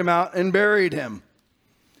 carried him out, and buried him.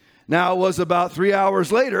 Now it was about 3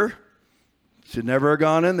 hours later. Should never have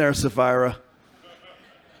gone in there, Sapphira.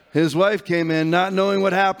 His wife came in, not knowing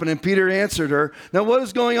what happened, and Peter answered her. Now what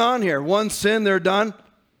is going on here? One sin, they're done.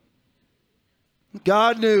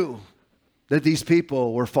 God knew that these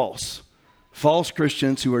people were false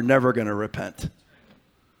Christians who were never going to repent.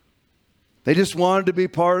 They just wanted to be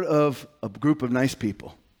part of a group of nice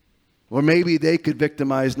people. Or maybe they could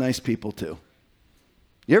victimize nice people too.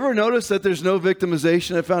 You ever notice that there's no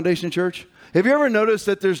victimization at Foundation Church? Have you ever noticed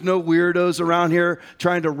that there's no weirdos around here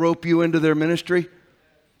trying to rope you into their ministry?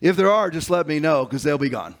 If there are, just let me know because they'll be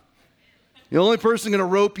gone. The only person going to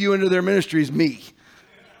rope you into their ministry is me.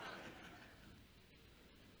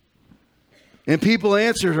 And people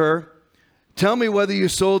answered her, tell me whether you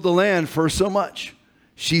sold the land for so much.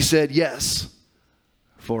 She said, yes,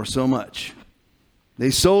 for so much. They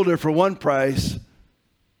sold it for one price,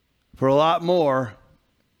 for a lot more,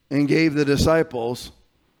 and gave the disciples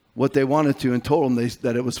what they wanted to and told them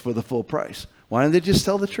that it was for the full price. Why didn't they just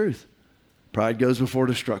tell the truth? Pride goes before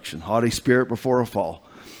destruction, haughty spirit before a fall.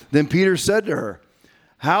 Then Peter said to her,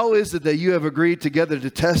 how is it that you have agreed together to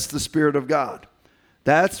test the Spirit of God?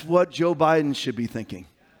 That's what Joe Biden should be thinking.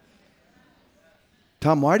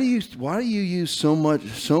 Tom, why do you use so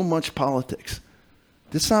much politics?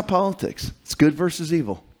 It's not politics. It's good versus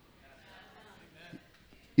evil.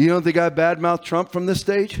 You don't think I badmouthed Trump from this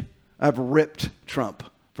stage? I've ripped Trump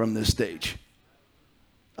from this stage.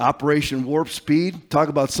 Operation Warp Speed. Talk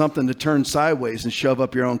about something to turn sideways and shove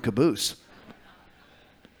up your own caboose.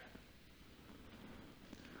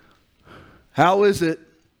 How is it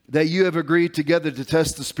that you have agreed together to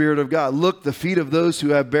test the Spirit of God? Look, the feet of those who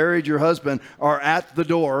have buried your husband are at the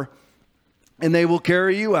door, and they will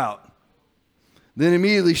carry you out. Then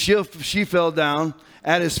immediately she fell down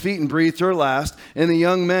at his feet and breathed her last. And the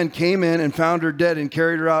young men came in and found her dead and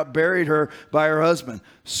carried her out, buried her by her husband.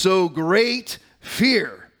 So great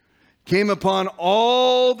fear came upon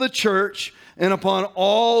all the church and upon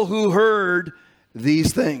all who heard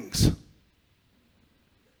these things.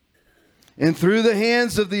 And through the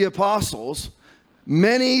hands of the apostles,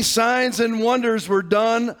 many signs and wonders were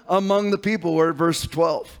done among the people. We're at verse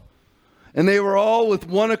 12. And they were all with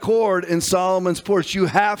one accord in Solomon's porch. You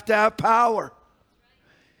have to have power.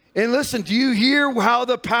 And listen, do you hear how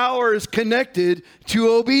the power is connected to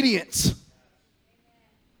obedience?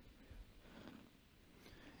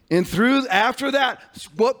 And after that,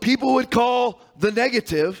 what people would call the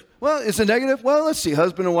negative. Well, it's a negative. Well, let's see.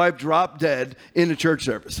 Husband and wife drop dead in a church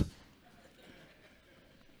service.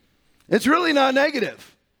 It's really not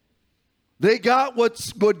negative. They got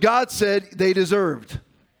what God said they deserved.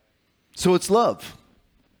 So it's love.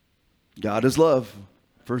 God is love.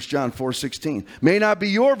 1 John 4:16. May not be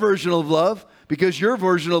your version of love because your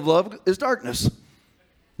version of love is darkness.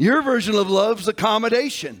 Your version of love is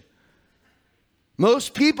accommodation.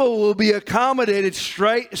 Most people will be accommodated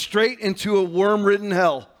straight into a worm-ridden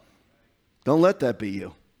hell. Don't let that be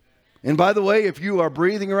you. And by the way, if you are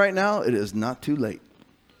breathing right now, it is not too late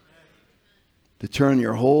to turn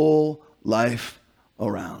your whole life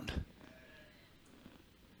around.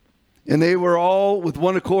 And they were all with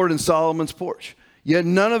one accord in Solomon's porch. Yet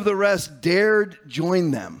none of the rest dared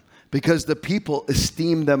join them because the people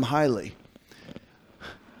esteemed them highly.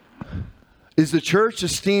 Is the church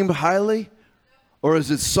esteemed highly? or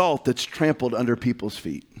is it salt that's trampled under people's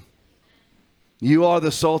feet? You are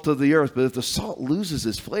the salt of the earth, but if the salt loses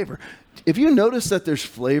its flavor, if you notice that there's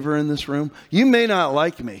flavor in this room, you may not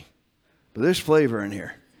like me, but there's flavor in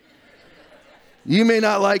here. You may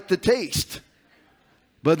not like the taste,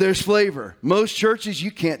 but there's flavor. Most churches, you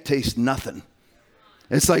can't taste nothing.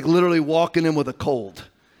 It's like literally walking in with a cold.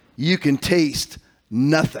 You can taste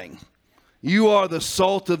nothing. You are the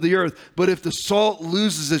salt of the earth, but if the salt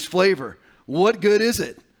loses its flavor, what good is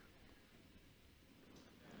it?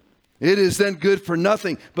 It is then good for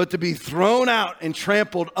nothing but to be thrown out and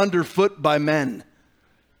trampled underfoot by men.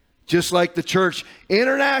 Just like the church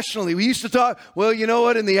internationally. We used to talk, well, you know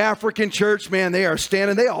what? In the African church, man, they are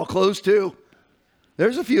standing. They all close too.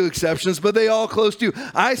 There's a few exceptions, but they all close too.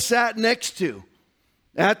 I sat next to,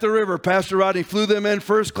 at the river, Pastor Rodney flew them in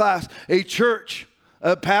first class, a church,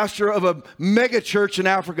 a pastor of a mega church in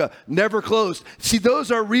Africa, never closed. See, those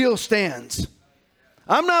are real stands.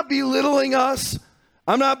 I'm not belittling us.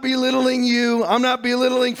 I'm not belittling you. I'm not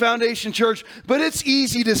belittling Foundation Church, but it's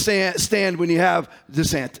easy to stand when you have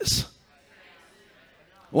DeSantis.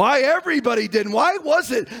 Why everybody didn't? Why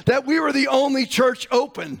was it that we were the only church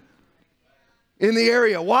open in the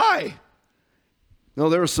area? Why? No,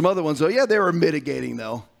 there were some other ones, though. Yeah, they were mitigating,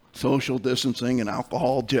 though. Social distancing and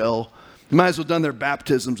alcohol gel. You might as well done their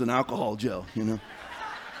baptisms in alcohol gel, you know.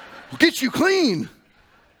 We'll get you clean.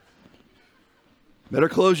 Better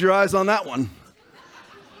close your eyes on that one.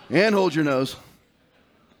 And hold your nose.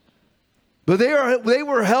 But they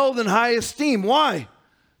were held in high esteem. Why?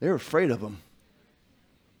 They were afraid of them.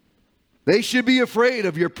 They should be afraid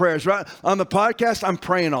of your prayers, right? On the podcast, I'm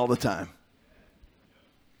praying all the time.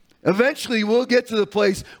 Eventually, we'll get to the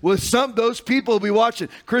place where those people will be watching.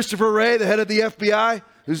 Christopher Wray, the head of the FBI,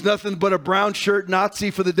 who's nothing but a brown shirt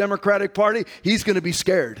Nazi for the Democratic Party, he's going to be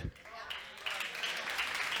scared.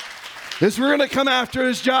 Because we're going to come after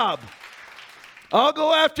his job. I'll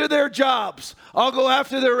go after their jobs. I'll go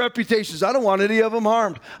after their reputations. I don't want any of them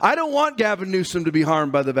harmed. I don't want Gavin Newsom to be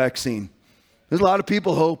harmed by the vaccine. There's a lot of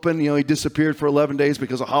people hoping, he disappeared for 11 days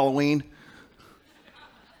because of Halloween.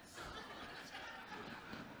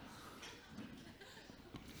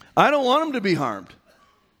 I don't want him to be harmed.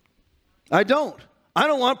 I don't. I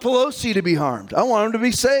don't want Pelosi to be harmed. I want him to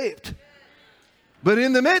be saved. But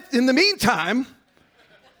in the meantime,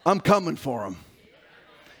 I'm coming for him.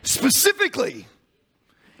 Specifically.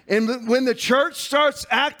 And when the church starts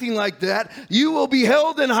acting like that, you will be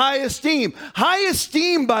held in high esteem. High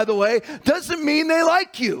esteem, by the way, doesn't mean they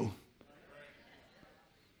like you.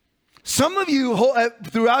 Some of you,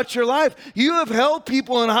 throughout your life, you have held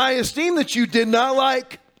people in high esteem that you did not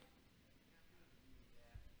like.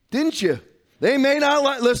 Didn't you? They may not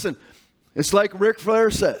like, listen, it's like Ric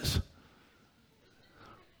Flair says.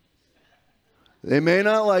 They may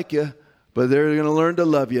not like you, but they're going to learn to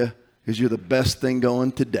love you because you're the best thing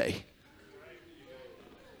going today.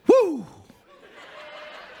 Woo!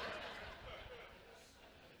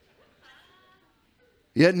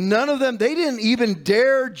 Yet none of them, they didn't even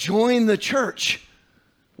dare join the church.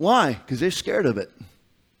 Why? Because they're scared of it.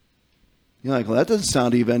 You're like, well, that doesn't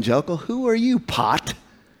sound evangelical. Who are you, pot?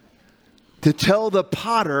 To tell the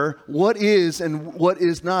potter what is and what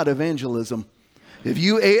is not evangelism. If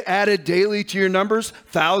you added daily to your numbers,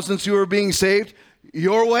 thousands who are being saved,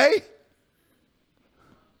 your way?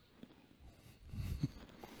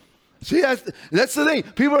 See, that's the thing.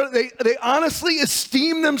 People, they honestly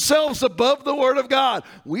esteem themselves above the Word of God.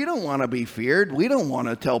 We don't want to be feared. We don't want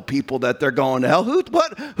to tell people that they're going to hell.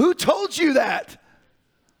 Who told you that?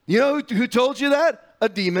 You know who told you that? A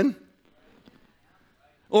demon.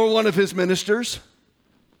 Or one of his ministers.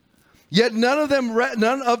 Yet none of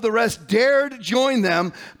the rest dared join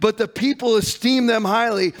them, but the people esteemed them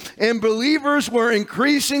highly, and believers were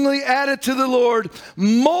increasingly added to the Lord,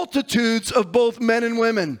 multitudes of both men and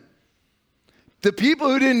women. The people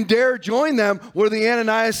who didn't dare join them were the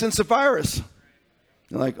Ananias and Sapphira.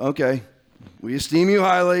 They're like, okay, we esteem you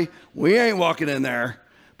highly. We ain't walking in there.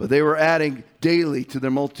 But they were adding daily to their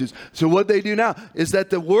multitudes. So what they do now is that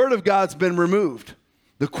the word of God's been removed.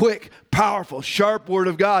 The quick, powerful, sharp word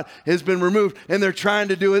of God has been removed, and they're trying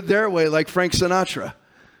to do it their way, like Frank Sinatra.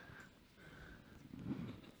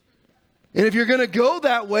 And if you're going to go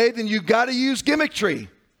that way, then you've got to use gimmickry.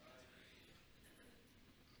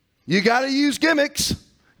 You got to use gimmicks,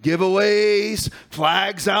 giveaways,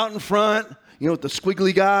 flags out in front, with the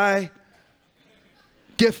squiggly guy,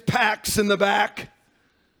 gift packs in the back,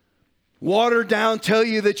 water down, tell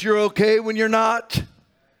you that you're okay when you're not.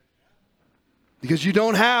 Because you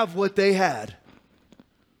don't have what they had.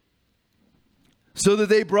 So that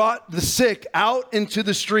they brought the sick out into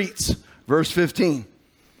the streets. Verse 15.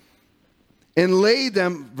 and laid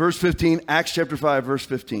them, verse 15, Acts chapter 5, verse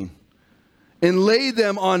 15, and laid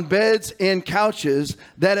them on beds and couches,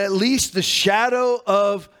 that at least the shadow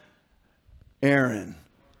of Aaron,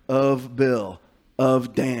 of Bill,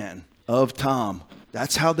 of Dan, of Tom,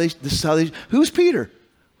 who's Peter?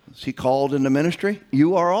 Is he called into ministry?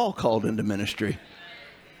 You are all called into ministry.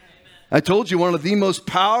 I told you, one of the most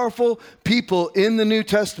powerful people in the New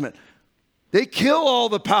Testament. They kill all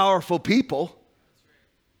the powerful people.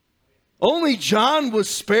 Only John was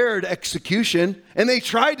spared execution, and they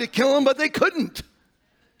tried to kill him, but they couldn't.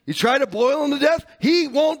 You try to boil him to death, he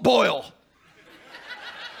won't boil.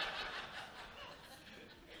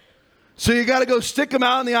 So you got to go stick him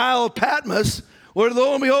out in the Isle of Patmos, where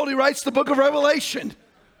lo and behold, he writes the book of Revelation.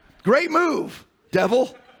 Great move,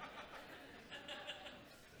 devil.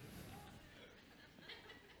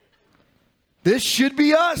 This should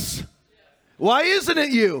be us. Why isn't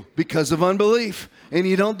it you? Because of unbelief. And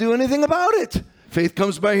you don't do anything about it. Faith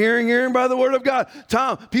comes by hearing, hearing by the word of God.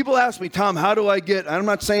 Tom, people ask me, Tom, how do I get, I'm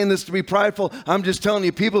not saying this to be prideful. I'm just telling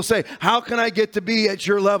you, people say, how can I get to be at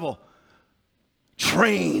your level?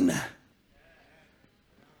 Train.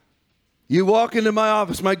 You walk into my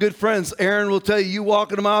office, my good friends, Aaron will tell you, you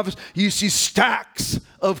walk into my office, you see stacks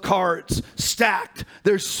of cards, stacked.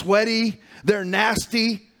 They're sweaty, they're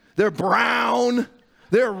nasty, they're brown,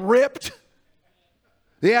 they're ripped.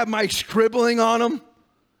 They have my scribbling on them.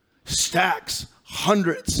 Stacks,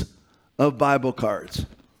 hundreds of Bible cards.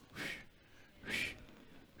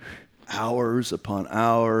 Hours upon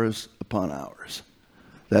hours upon hours.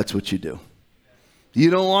 That's what you do.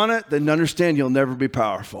 You don't want it? Then understand you'll never be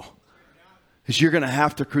powerful. Because you're going to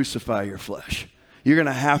have to crucify your flesh. You're going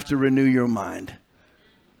to have to renew your mind.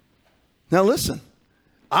 Now listen,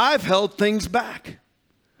 I've held things back.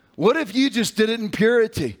 What if you just did it in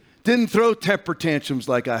purity? Didn't throw temper tantrums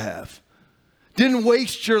like I have. Didn't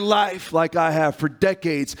waste your life like I have for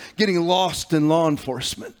decades getting lost in law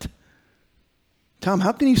enforcement. Tom,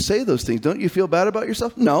 how can you say those things? Don't you feel bad about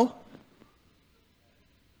yourself? No.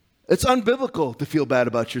 It's unbiblical to feel bad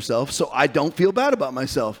about yourself, so I don't feel bad about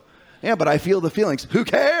myself. Yeah, but I feel the feelings. Who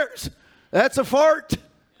cares? That's a fart.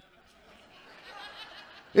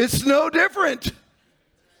 It's no different.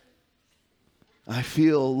 I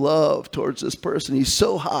feel love towards this person. He's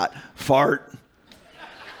so hot. Fart.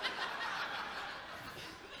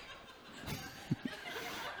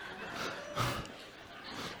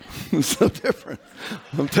 It's so different.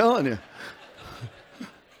 I'm telling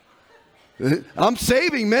you. I'm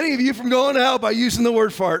saving many of you from going to hell by using the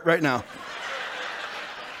word fart right now.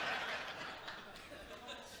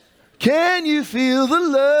 Can you feel the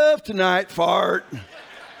love tonight? Fart.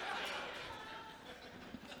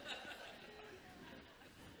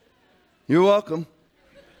 You're welcome.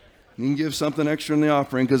 You can give something extra in the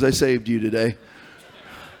offering because I saved you today.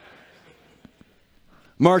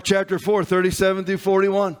 Mark chapter 4, 37 through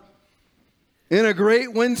 41. And a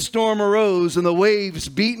great windstorm arose, and the waves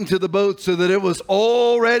beat into the boat so that it was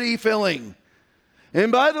already filling. And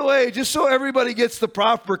by the way, just so everybody gets the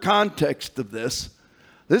proper context of this,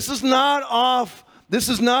 this is not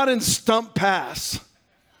in Stump Pass,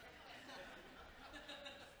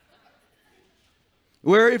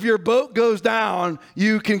 where if your boat goes down,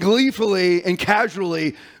 you can gleefully and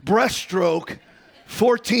casually breaststroke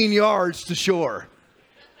 14 yards to shore.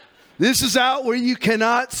 This is out where you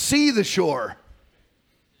cannot see the shore.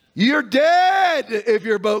 You're dead if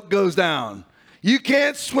your boat goes down. You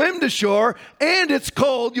can't swim to shore, and it's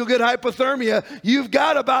cold. You'll get hypothermia. You've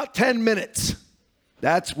got about 10 minutes.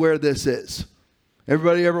 That's where this is.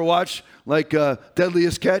 Everybody ever watch like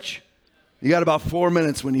Deadliest Catch? You got about 4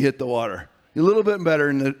 minutes when you hit the water. You're a little bit better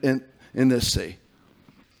in this sea.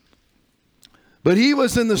 But he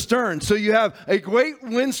was in the stern. So you have a great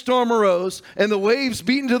windstorm arose, and the waves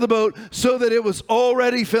beat into the boat so that it was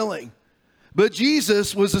already filling. But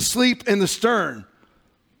Jesus was asleep in the stern.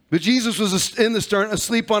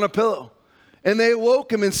 Asleep on a pillow. And they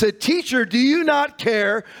awoke him and said, "Teacher, do you not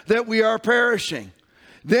care that we are perishing?"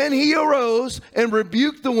 Then he arose and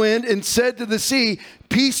rebuked the wind and said to the sea,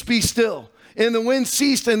 "Peace, be still." And the wind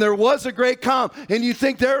ceased, and there was a great calm. And you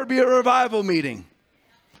think there would be a revival meeting.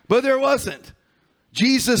 But there wasn't.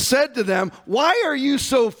 Jesus said to them, "Why are you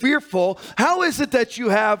so fearful? How is it that you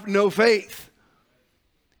have no faith?"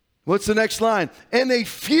 What's the next line? And they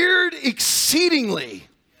feared exceedingly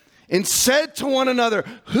and said to one another,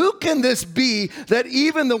 "Who can this be that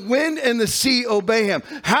even the wind and the sea obey him?"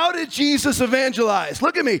 How did Jesus evangelize?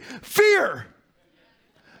 Look at me. Fear.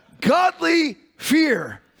 Godly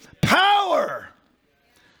fear. Power.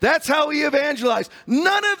 That's how he evangelized.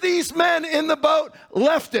 None of these men in the boat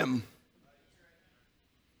left him.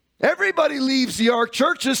 Everybody leaves the Ark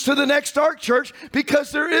churches to the next Ark church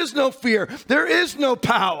because there is no fear. There is no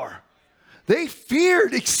power. They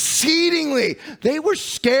feared exceedingly. They were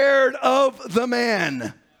scared of the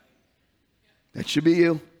man. That should be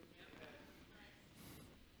you.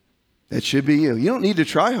 That should be you. You don't need to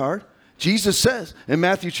try hard. Jesus says in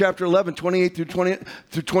Matthew chapter 11, 28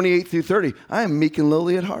 through 30, I am meek and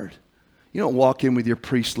lowly at heart. You don't walk in with your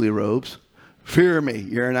priestly robes. Fear me.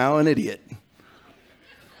 You're now an idiot.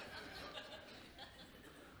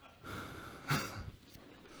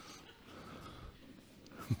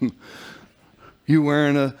 You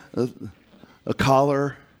wearing a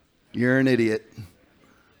collar, you're an idiot.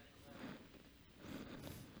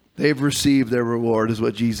 They've received their reward, is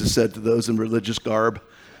what Jesus said to those in religious garb.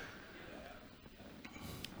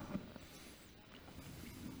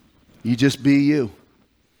 You just be you.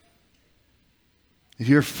 If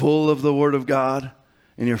you're full of the Word of God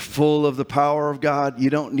and you're full of the power of God, you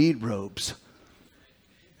don't need robes.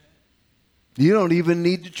 You don't even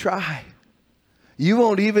need to try. You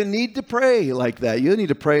won't even need to pray like that. You'll need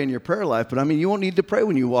to pray in your prayer life, but you won't need to pray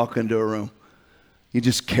when you walk into a room. You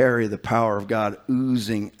just carry the power of God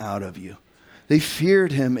oozing out of you. They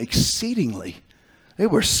feared him exceedingly. They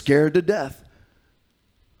were scared to death.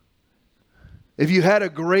 If you had a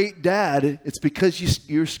great dad, it's because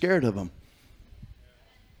you're scared of him.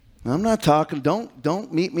 I'm not talking,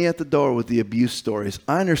 don't meet me at the door with the abuse stories.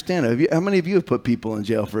 I understand. How many of you have put people in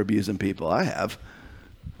jail for abusing people? I have.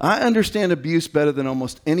 I understand abuse better than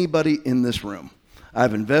almost anybody in this room.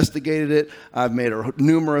 I've investigated it. I've made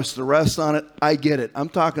numerous arrests on it. I get it. I'm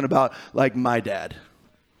talking about like my dad.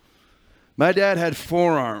 My dad had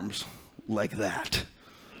forearms like that.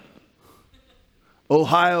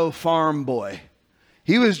 Ohio farm boy.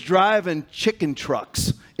 He was driving chicken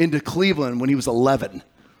trucks into Cleveland when he was 11.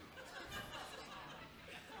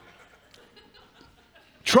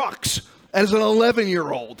 Trucks as an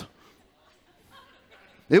 11-year-old.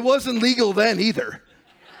 It wasn't legal then either.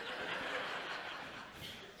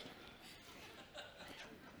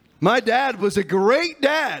 My dad was a great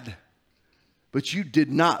dad, but you did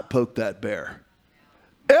not poke that bear.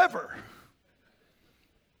 Ever.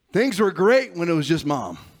 Things were great when it was just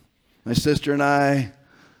mom. My sister and I,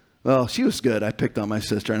 well, she was good. I picked on my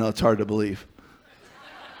sister. I know it's hard to believe.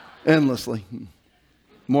 Endlessly.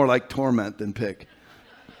 More like torment than pick.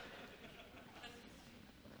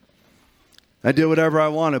 I did whatever I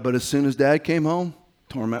wanted, but as soon as Dad came home,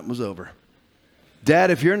 torment was over.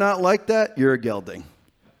 Dad, if you're not like that, you're a gelding.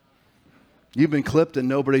 You've been clipped and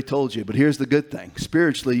nobody told you, but here's the good thing.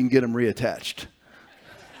 Spiritually, you can get them reattached.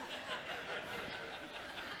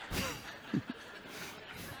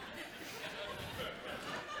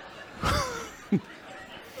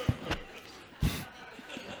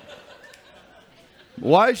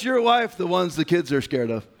 Why is your wife the ones the kids are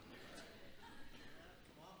scared of?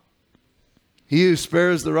 He who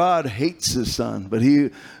spares the rod hates his son, but he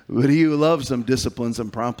who loves them disciplines them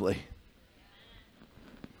promptly.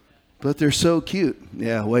 But they're so cute.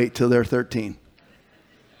 Yeah, wait till they're 13.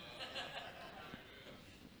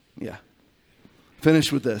 Yeah.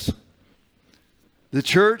 Finish with this. The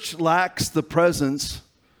church lacks the presence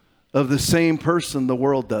of the same person the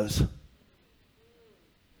world does.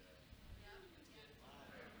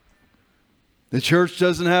 The church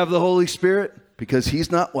doesn't have the Holy Spirit because he's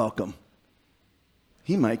not welcome.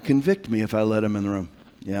 He might convict me if I let him in the room.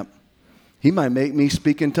 Yep. He might make me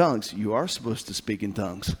speak in tongues. You are supposed to speak in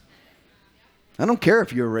tongues. I don't care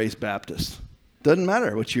if you were raised Baptist. Doesn't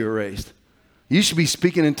matter what you were raised. You should be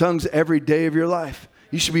speaking in tongues every day of your life.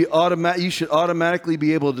 You should automatically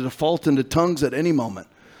be able to default into tongues at any moment.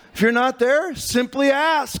 If you're not there, simply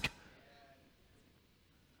ask.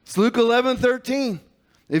 It's Luke 11:13.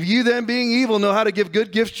 If you then being evil know how to give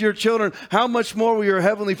good gifts to your children, how much more will your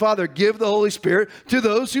heavenly Father give the Holy Spirit to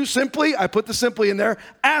those who simply, I put the simply in there,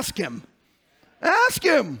 ask him. Ask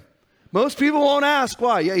him. Most people won't ask.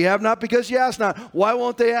 Why? Yeah, you have not because you ask not. Why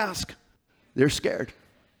won't they ask? They're scared.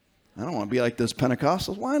 I don't want to be like those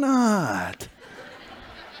Pentecostals. Why not?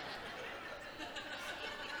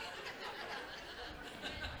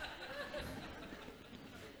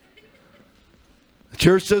 The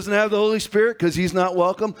church doesn't have the Holy Spirit because he's not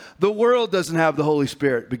welcome. The world doesn't have the Holy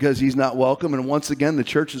Spirit because he's not welcome. And once again, the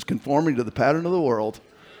church is conforming to the pattern of the world.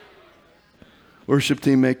 Worship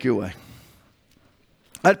team, make your way.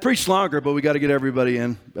 I'd preach longer, but we got to get everybody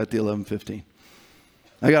in at the 11:15.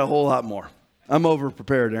 I got a whole lot more. I'm over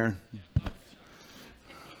prepared, Aaron.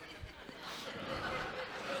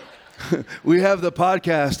 We have the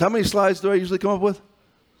podcast. How many slides do I usually come up with?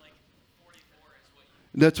 Like 44 is what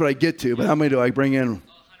you... That's what I get to, but how many do I bring in?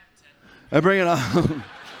 110. I bring in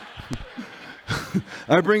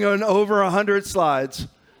I bring on over 100 slides,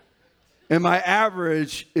 and my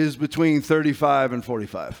average is between 35 and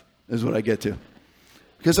 45 is what I get to.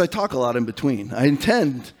 Because I talk a lot in between. I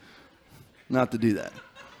intend not to do that.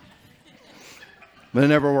 But it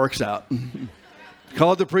never works out.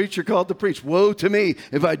 Called to preach or called to preach. Woe to me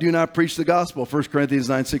if I do not preach the gospel. 1 Corinthians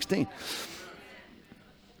 9:16.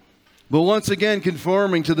 But once again,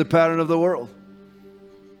 conforming to the pattern of the world.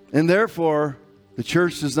 And therefore, the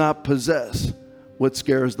church does not possess what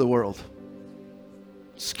scares the world.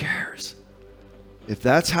 Scares. If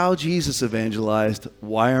that's how Jesus evangelized,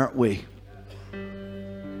 why aren't we?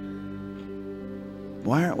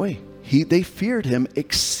 Why aren't we? They feared him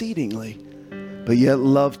exceedingly, but yet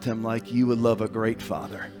loved him like you would love a great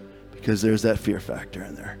father, because there's that fear factor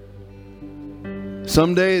in there.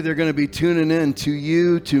 Someday they're going to be tuning in to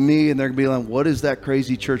you, to me, and they're going to be like, what is that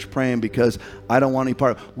crazy church praying? Because I don't want any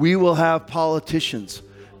part of it. We will have politicians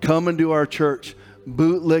come into our church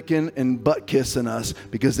boot licking and butt kissing us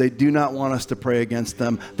because they do not want us to pray against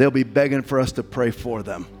them. They'll be begging for us to pray for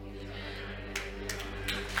them.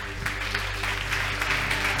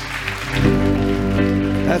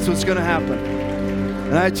 That's what's going to happen.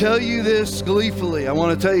 And I tell you this gleefully. I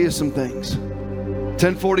want to tell you some things.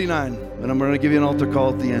 10:49, and I'm going to give you an altar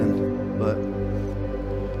call at the end. But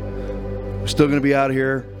we're still going to be out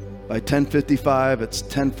here by 10:55. It's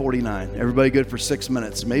 10:49. Everybody good for 6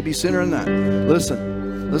 minutes, maybe sooner than that.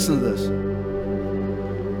 Listen to this.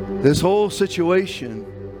 This whole situation,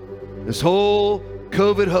 this whole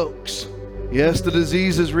COVID hoax. Yes, the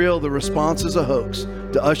disease is real. The response is a hoax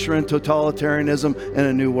to usher in totalitarianism and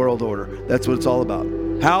a new world order. That's what it's all about.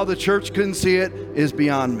 How the church couldn't see it is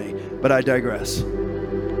beyond me, but I digress.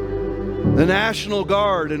 The National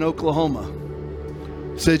Guard in Oklahoma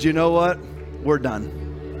said, you know what? We're done.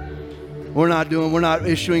 We're not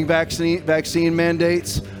issuing vaccine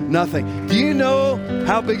mandates, nothing. Do you know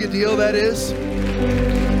how big a deal that is?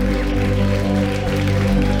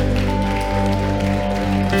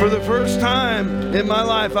 For the first time in my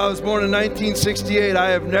life, I was born in 1968. I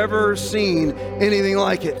have never seen anything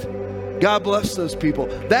like it. God bless those people.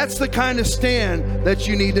 That's the kind of stand that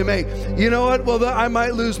you need to make. You know what? Well, I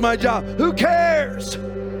might lose my job. Who cares?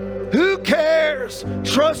 Who cares?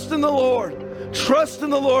 Trust in the Lord. Trust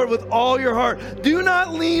in the Lord with all your heart. Do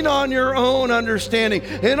not lean on your own understanding.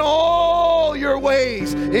 In all your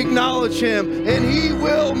ways, acknowledge him, and he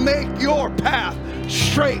will make your path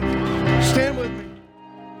straight. Stand with me.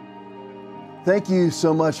 Thank you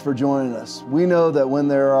so much for joining us. We know that when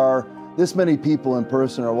there are this many people in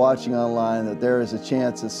person or watching online, that there is a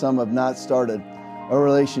chance that some have not started a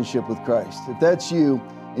relationship with Christ. If that's you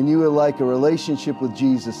and you would like a relationship with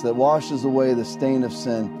Jesus that washes away the stain of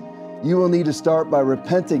sin, you will need to start by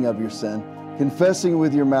repenting of your sin, confessing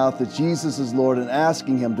with your mouth that Jesus is Lord, and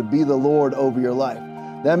asking him to be the Lord over your life.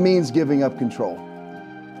 That means giving up control.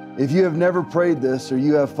 If you have never prayed this, or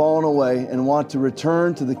you have fallen away and want to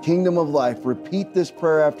return to the kingdom of life, repeat this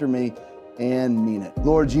prayer after me and mean it.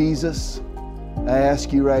 Lord Jesus, I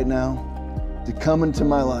ask you right now to come into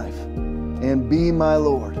my life and be my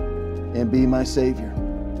Lord and be my Savior.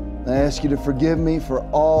 I ask you to forgive me for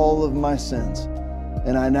all of my sins,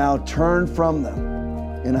 and I now turn from them,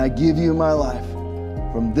 and I give you my life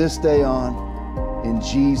from this day on, in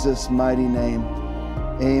Jesus' mighty name,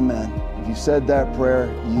 amen. If you said that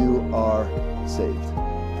prayer, you are saved.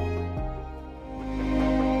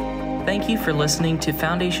 Thank you for listening to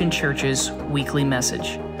Foundation Church's weekly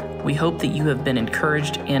message. We hope that you have been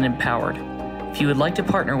encouraged and empowered. If you would like to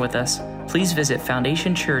partner with us, please visit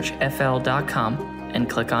foundationchurchfl.com and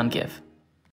click on Give.